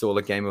 It's all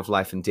a game of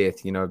life and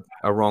death,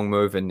 a wrong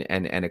move and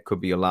it could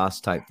be your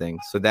last type thing.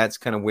 So that's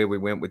kind of where we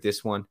went with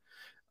this one.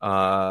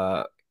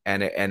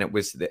 And it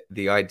was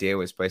the idea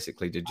was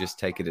basically to just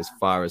take it as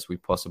far as we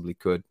possibly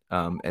could,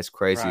 as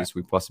crazy as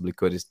we possibly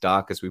could, as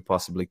dark as we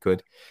possibly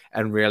could,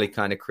 and really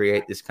kind of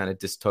create this kind of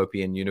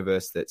dystopian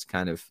universe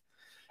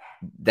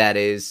that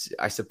is,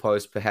 I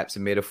suppose, perhaps a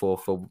metaphor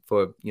for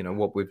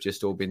what we've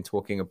just all been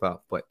talking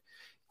about, but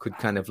could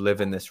kind of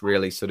live in this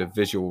really sort of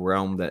visual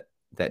realm that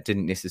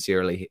didn't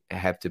necessarily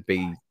have to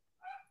be,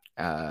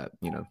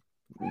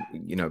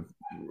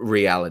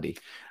 reality.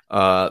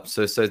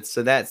 So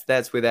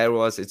that's where that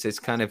was. It's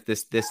kind of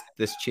this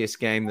chess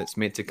game that's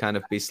meant to kind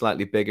of be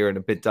slightly bigger and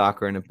a bit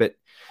darker and a bit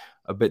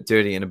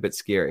dirty and a bit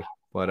scary.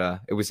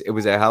 But it was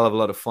a hell of a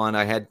lot of fun.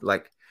 I had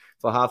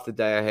for half the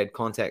day I had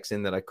contacts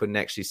in that I couldn't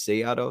actually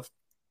see out of.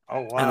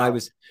 Oh and wow.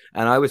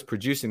 I was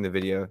producing the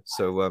video.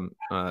 So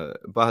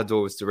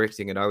Bahadur was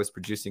directing it, I was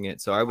producing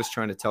it, so I was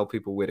trying to tell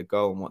people where to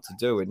go and what to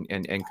do,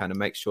 and kind of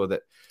make sure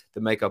that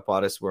the makeup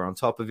artists were on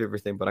top of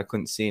everything, but I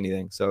couldn't see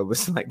anything, so it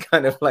was like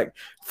kind of like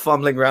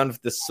fumbling around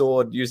with the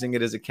sword, using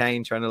it as a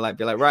cane, trying to like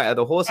be like, right, are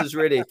the horses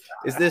ready,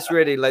 is this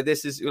ready, like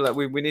this is like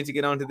we need to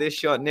get on to this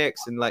shot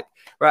next, and like,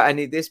 right, I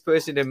need this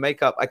person in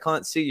makeup, I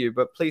can't see you,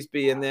 but please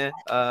be in there.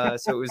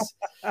 So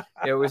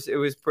it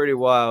was pretty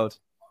wild.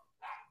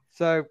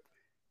 So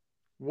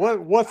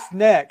what's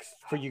next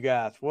for you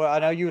guys? Well, I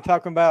know you were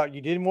talking about you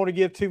didn't want to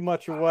give too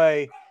much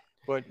away,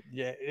 but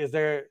yeah, is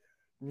there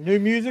new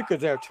music?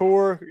 Is there a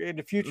tour in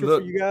the future for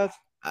Look, you guys?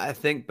 I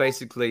think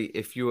basically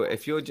if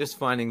you're just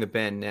finding the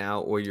band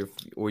now, or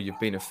you've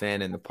been a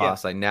fan in the Yeah.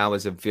 past, like now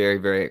is a very,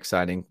 very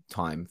exciting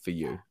time for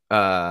you.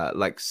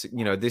 Like,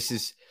 you know, this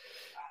is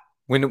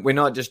when we're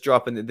not just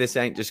dropping, this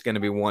ain't just going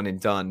to be one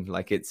and done.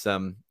 Like it's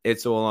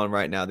all on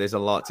right now. There's a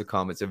lot to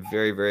come. It's a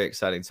very, very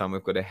exciting time.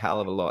 We've got a hell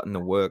of a lot in the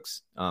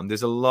works.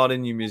 There's a lot of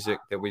new music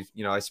that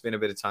I spent a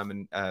bit of time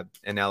in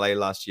LA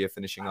last year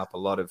finishing up a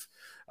lot of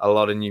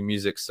new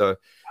music. So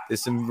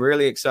there's some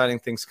really exciting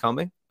things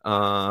coming.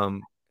 We're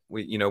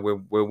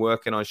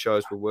working on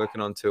shows, we're working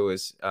on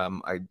tours.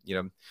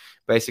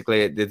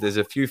 Basically there's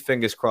a few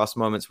fingers crossed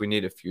moments. We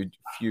need a few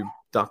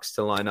ducks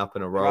to line up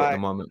in a row at the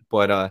moment,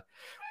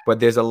 but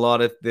there's a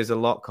lot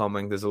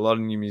coming. There's a lot of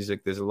new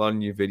music. There's a lot of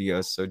new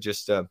videos. So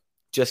just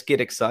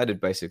get excited,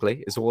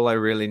 basically, is all I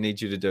really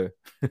need you to do.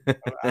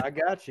 I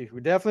got you. We're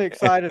definitely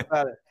excited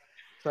about it.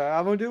 So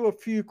I'm gonna do a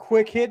few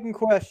quick hitting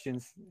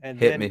questions, and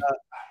Hit me.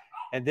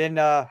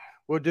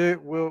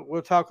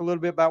 we'll talk a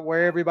little bit about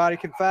where everybody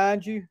can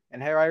find you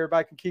and how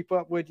everybody can keep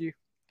up with you.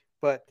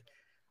 But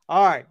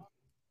all right,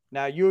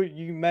 now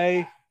you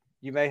may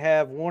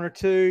have one or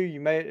two.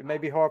 It may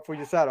be hard for you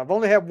to decide. I've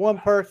only had one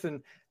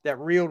person that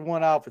reeled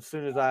one off as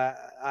soon as I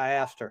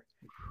asked her.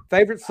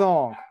 Favorite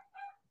song?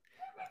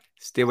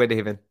 Stairway to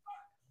Heaven.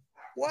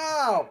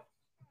 Wow.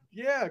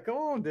 Yeah,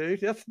 go on, dude.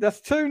 That's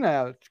two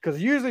now.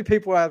 Because usually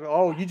people have,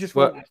 oh, you just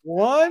want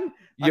one.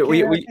 You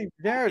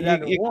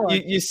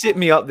set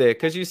me up there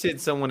because you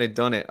said someone had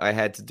done it. I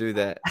had to do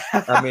that.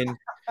 I mean,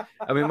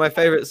 my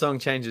favorite song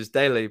changes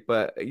daily,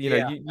 but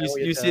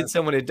you said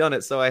someone had done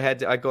it, so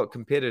I got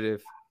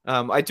competitive.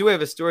 I do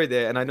have a story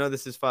there, and I know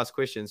this is fast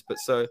questions, but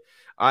so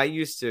I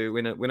used to,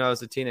 when I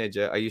was a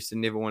teenager, I used to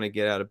never want to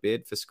get out of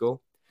bed for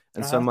school.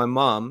 And so my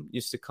mom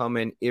used to come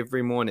in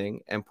every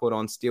morning and put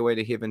on Stairway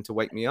to Heaven to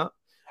wake me up,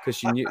 because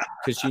she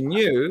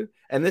knew,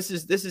 and this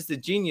is the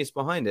genius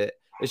behind it,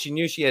 is she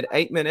knew she had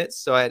 8 minutes,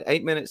 so I had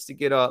 8 minutes to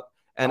get up,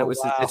 and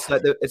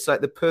it's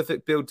like the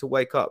perfect build to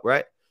wake up,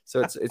 right?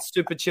 So it's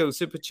super chill,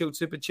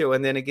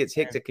 and then it gets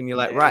hectic, and you're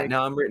like, right,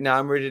 now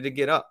I'm ready to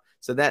get up.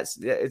 So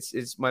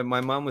it's my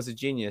mom was a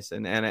genius,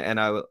 and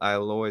I'll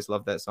always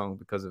love that song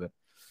because of it.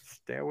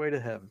 Stairway to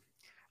Heaven.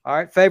 All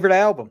right, favorite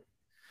album?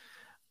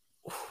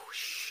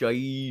 Bring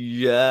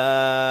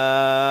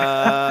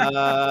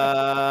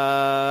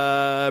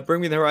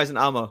Me the Horizon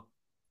Armor.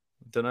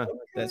 Don't know.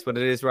 That's what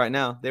it is right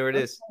now. There it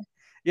is.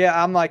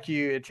 Yeah, I'm like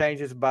you. It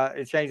changes by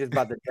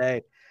the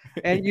day.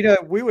 And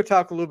we were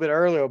talking a little bit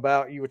earlier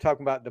about, you were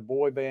talking about the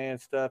boy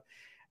band stuff.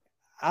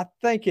 I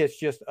think it's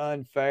just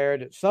unfair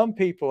that some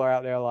people are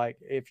out there, like,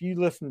 if you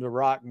listen to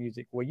rock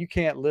music, well, you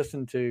can't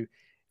listen to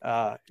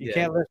can't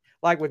listen,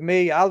 like with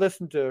me, I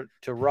listen to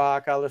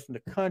rock, I listen to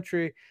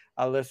country,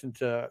 I listen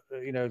to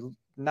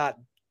not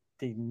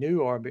the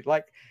new R&B.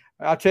 Like,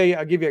 I'll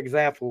give you an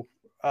example.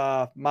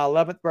 My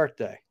 11th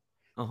birthday,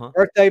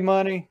 birthday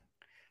money,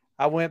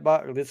 I went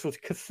by, this was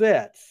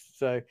cassettes.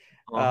 So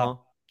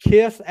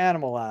Kiss,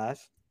 Animalize,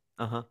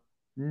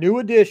 New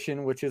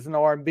Edition, which is an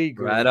R&B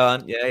group. Right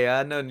on. Yeah,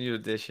 I know New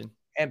Edition.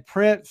 And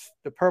Prince,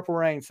 the Purple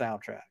Rain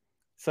soundtrack.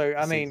 So,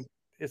 I mean,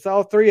 it's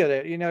all three of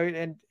that,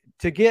 and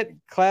to get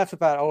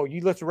classified, oh,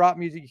 you listen to rock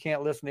music, you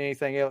can't listen to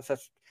anything else.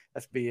 That's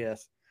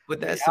BS. But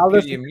that's the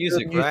beauty of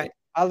music, right?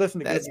 I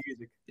listen to good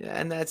music. Yeah,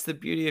 and that's the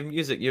beauty of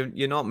music.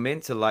 You're not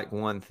meant to like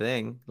one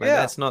thing. Like,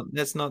 that's not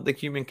the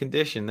human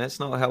condition. That's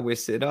not how we're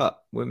set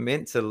up. We're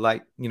meant to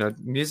like,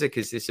 music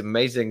is this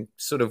amazing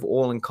sort of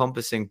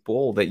all-encompassing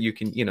ball that you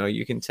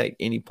can take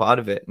any part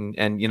of it,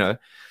 and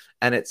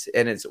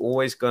it's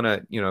always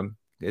gonna,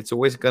 it's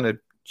always gonna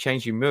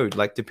change your mood.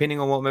 Like, depending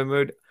on what my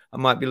mood, I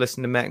might be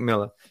listening to Mac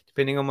Miller.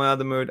 Depending on my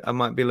other mood, I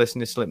might be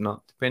listening to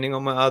Slipknot. Depending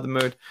on my other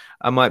mood,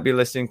 I might be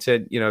listening to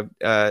to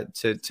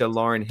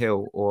Lauryn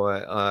Hill,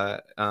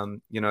 or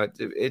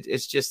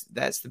it's just,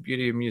 that's the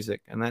beauty of music,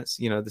 and that's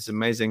this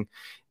amazing.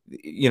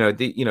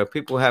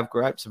 People have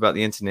gripes about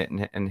the internet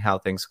and how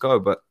things go,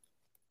 but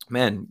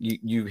man,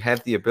 you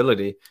have the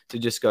ability to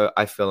just go,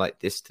 I feel like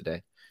this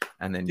today,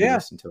 and then you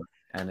listen to it,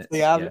 and it's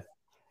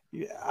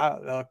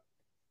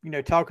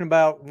talking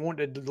about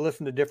wanting to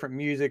listen to different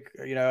music.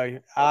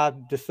 I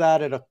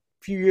decided a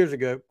few years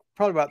ago,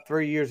 probably about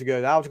 3 years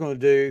ago, that I was going to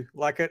do,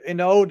 like in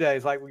the old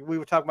days, like we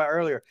were talking about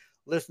earlier,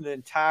 listen to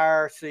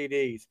entire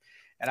CDs.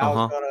 And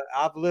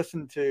I've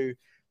listened to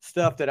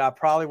stuff that I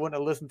probably wouldn't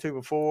have listened to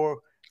before.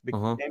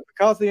 And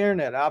because of the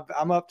internet,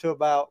 I'm up to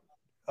about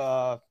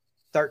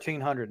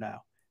 1,300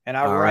 now, and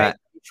I All rank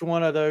right. each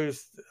one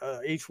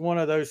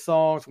of those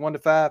songs 1 to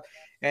 5.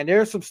 And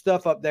there's some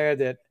stuff up there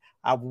that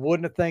I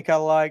wouldn't have think I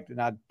liked,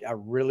 and I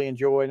really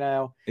enjoy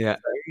now. Yeah.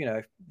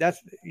 So,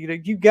 that's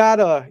you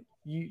gotta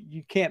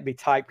you can't be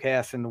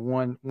typecast into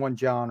one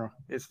genre.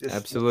 It's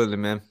Absolutely,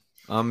 man.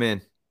 I'm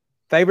in.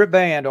 favorite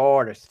band or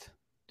artist.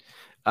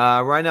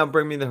 Right now,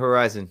 Bring Me the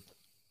Horizon.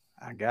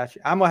 I got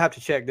you. I'm gonna have to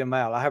check them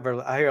out.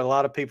 I hear a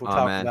lot of people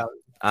Oh man, I'm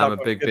talk a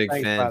about big, good big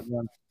things fan. about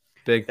them.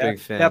 Big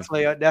fan.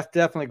 That's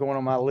definitely going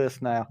on my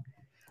list now.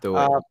 Do it.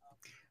 All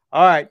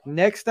right,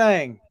 next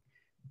thing,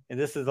 and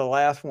this is the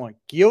last one.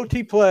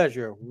 Guilty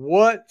pleasure.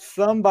 What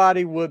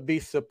somebody would be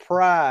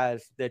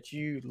surprised that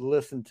you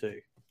listen to.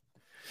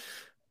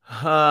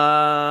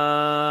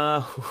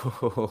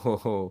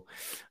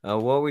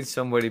 What would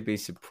somebody be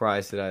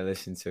surprised that I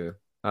listen to?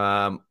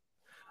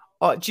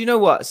 Do you know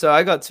what? So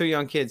I got 2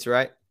 young kids,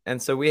 right?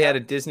 And so we had a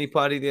Disney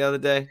party the other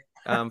day,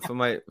 for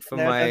my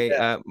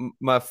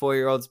my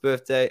 4-year-old's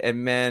birthday.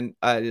 And man,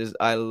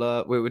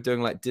 we were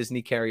doing like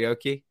Disney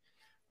karaoke.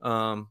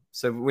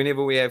 So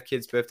whenever we have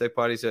kids' birthday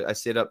parties, I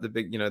set up the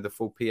big, the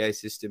full PA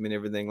system and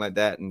everything like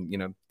that.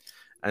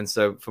 And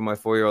so for my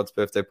 4-year-old's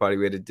birthday party,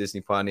 we had a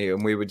Disney party,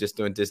 and we were just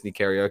doing Disney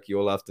karaoke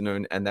all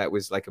afternoon. And that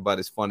was like about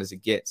as fun as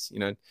it gets,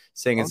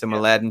 singing some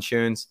Aladdin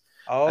tunes.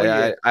 Oh,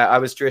 yeah. I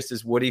was dressed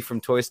as Woody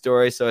from Toy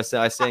Story. So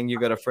I sang You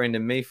Got a Friend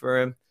in Me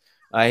for him.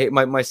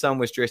 My son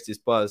was dressed as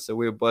Buzz. So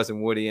we were Buzz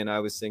and Woody, and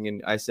I sang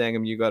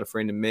him You Got a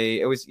Friend in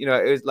Me. It was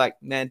like,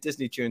 man,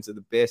 Disney tunes are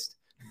the best.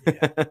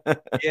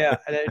 Yeah.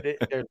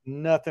 There's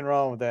nothing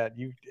wrong with that.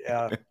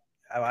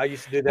 I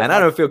used to do that. And I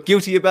don't feel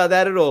guilty about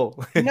that at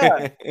all.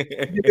 No,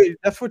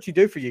 that's what you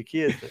do for your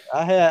kids.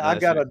 I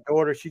got a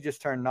daughter. She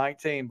just turned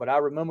 19, but I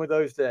remember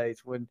those days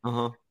when,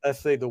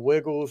 let's see, the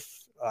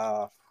Wiggles.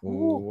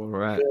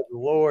 Right. Good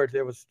Lord,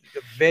 there was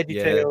the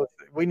VeggieTales.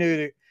 We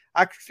knew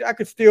I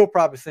could still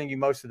probably sing you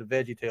most of the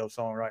VeggieTales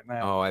song right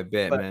now. Oh, I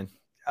bet, man.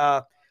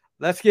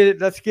 Let's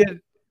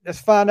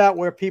find out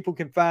where people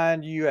can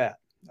find you at.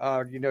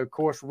 Of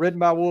course,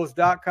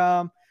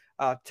 writtenbywolves.com.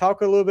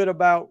 Talk a little bit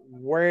about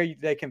where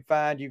they can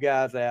find you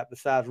guys at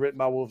besides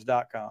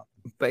writtenbywolves.com.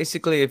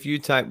 Basically, if you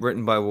type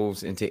Written by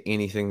Wolves into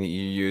anything that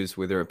you use,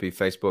 whether it be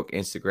Facebook,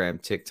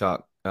 Instagram,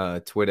 TikTok,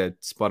 Twitter,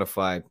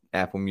 Spotify,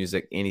 Apple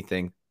Music,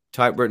 anything,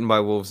 type Written by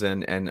Wolves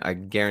in, and I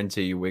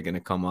guarantee you we're going to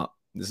come up.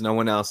 There's no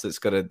one else that's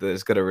got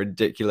a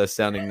ridiculous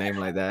sounding name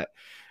like that.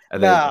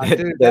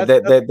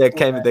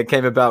 That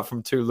came about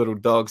from 2 little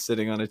dogs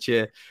sitting on a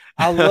chair.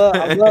 I love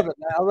it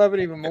now. I love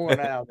it even more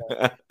now.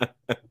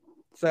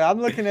 So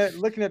I'm looking at the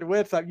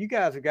website. You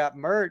guys have got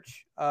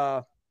merch. We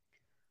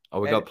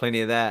got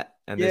plenty of that,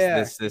 and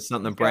there's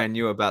something brand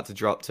new about to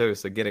drop too.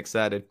 So get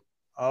excited.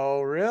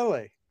 Oh,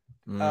 really?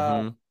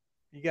 Mm-hmm.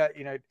 You got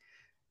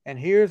and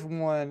here's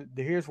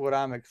what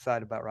I'm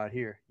excited about right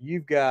here.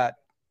 You've got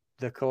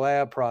the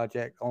collab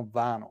project on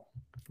vinyl.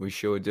 We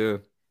sure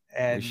do.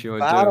 And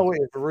vinyl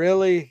is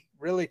really,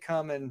 really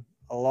coming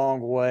a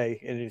long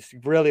way, and it's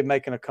really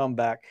making a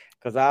comeback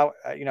because I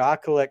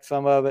collect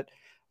some of it.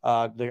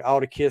 All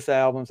the Kiss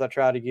albums I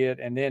try to get,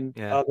 and then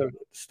other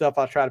stuff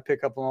I try to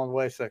pick up along the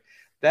way. So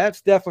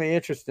that's definitely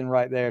interesting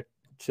right there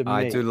to me.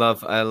 I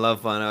love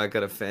vinyl. I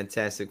got a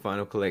fantastic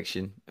vinyl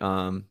collection.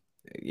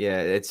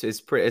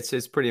 It's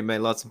pretty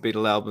amazing. Lots of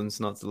Beatles albums,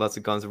 lots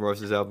of Guns N'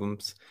 Roses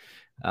albums,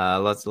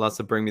 lots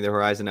of Bring Me the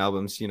Horizon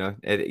albums.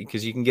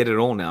 Because you can get it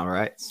all now,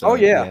 right? So,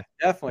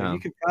 definitely. You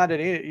can find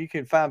it. You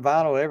can find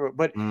vinyl everywhere.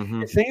 But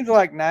it seems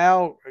like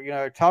now,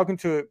 talking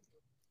to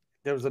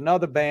there was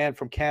another band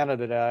from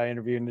Canada that I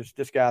interviewed, and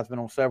this guy's been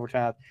on several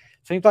times.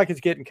 Seems like it's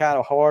getting kind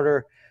of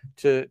harder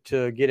to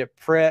get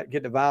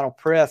the vinyl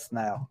pressed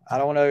now. I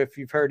don't know if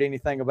you've heard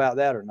anything about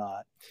that or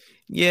not.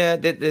 Yeah,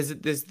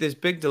 there's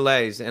big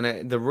delays,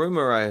 and the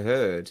rumor I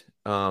heard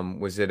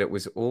was that it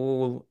was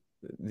all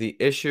the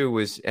issue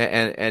was,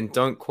 and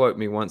don't quote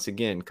me once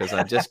again because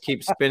I just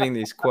keep spinning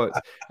these quotes.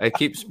 I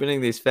keep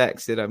spinning these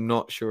facts that I'm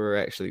not sure are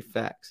actually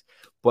facts.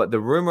 But the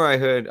rumor I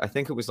heard, I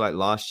think it was like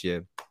last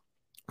year,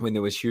 when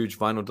there was huge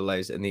vinyl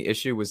delays, and the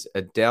issue was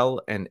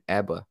Adele and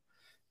ABBA.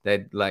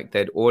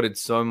 They'd ordered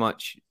so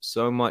much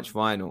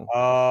vinyl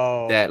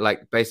that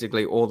like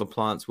basically all the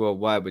plants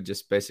worldwide were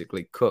just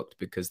basically cooked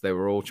because they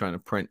were all trying to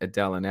print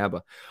Adele and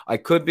ABBA. I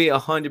could be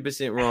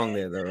 100% wrong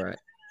there though, right?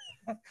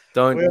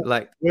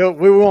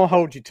 We won't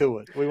hold you to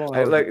it. We won't.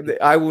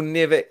 I will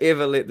never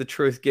ever let the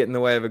truth get in the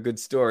way of a good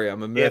story.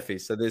 I'm a Murphy,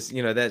 so there's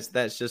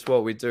that's just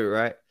what we do,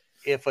 right?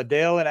 If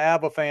Adele and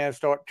ABBA fans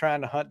start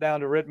trying to hunt down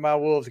the Written by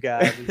Wolves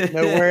guys, you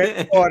know where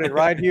it started,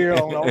 right here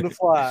on the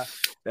fly.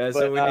 That's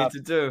what we need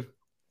to do.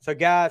 So,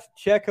 guys,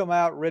 check them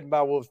out,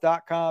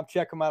 writtenbywolves.com.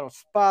 Check them out on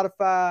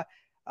Spotify,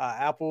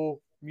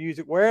 Apple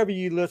Music, wherever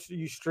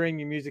you stream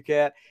your music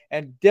at.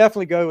 And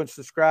definitely go and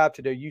subscribe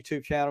to their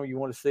YouTube channel. You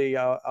want to see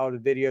all the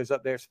videos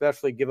up there,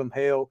 especially Give Them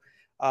Hell.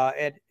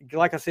 And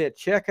like I said,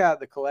 check out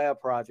the collab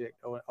project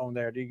on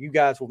there. You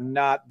guys will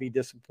not be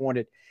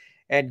disappointed.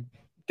 And,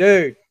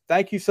 dude,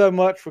 thank you so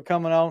much for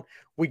coming on.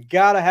 We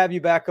got to have you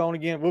back on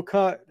again. We'll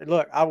come.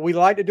 Look, we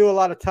like to do a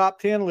lot of top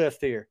 10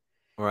 lists here.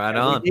 Right and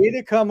on. we need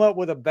to come up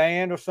with a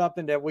band or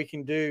something that we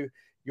can do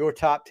your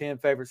top 10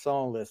 favorite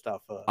song list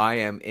off of. I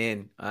am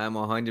in. I am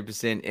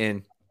 100%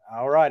 in.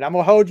 All right. I'm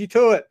going to hold you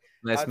to it.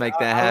 Let's make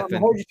that I'm going to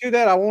happen. hold you to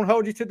that. I won't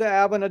hold you to the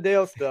Alvin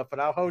Adele stuff, but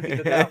I'll hold you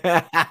to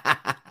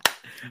that.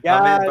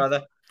 I'm in,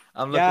 brother.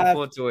 I'm looking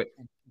forward to it.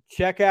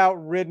 Check out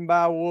Ridden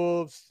by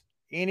Wolves.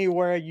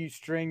 Anywhere you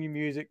stream your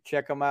music,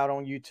 check them out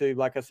on YouTube.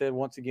 Like I said,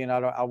 once again,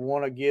 I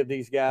want to give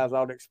these guys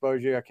all the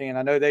exposure I can.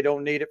 I know they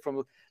don't need it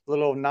from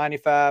little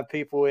 95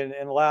 people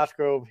in Last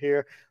Grove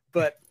here,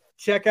 but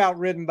check out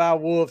Ridden by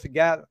Wolves. The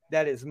guy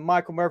that is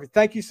Michael Murphy.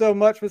 Thank you so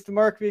much, Mr.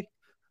 Murphy.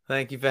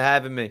 Thank you for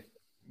having me.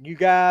 You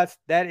guys,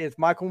 that is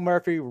Michael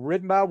Murphy,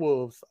 Ridden by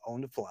Wolves on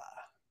the Fly.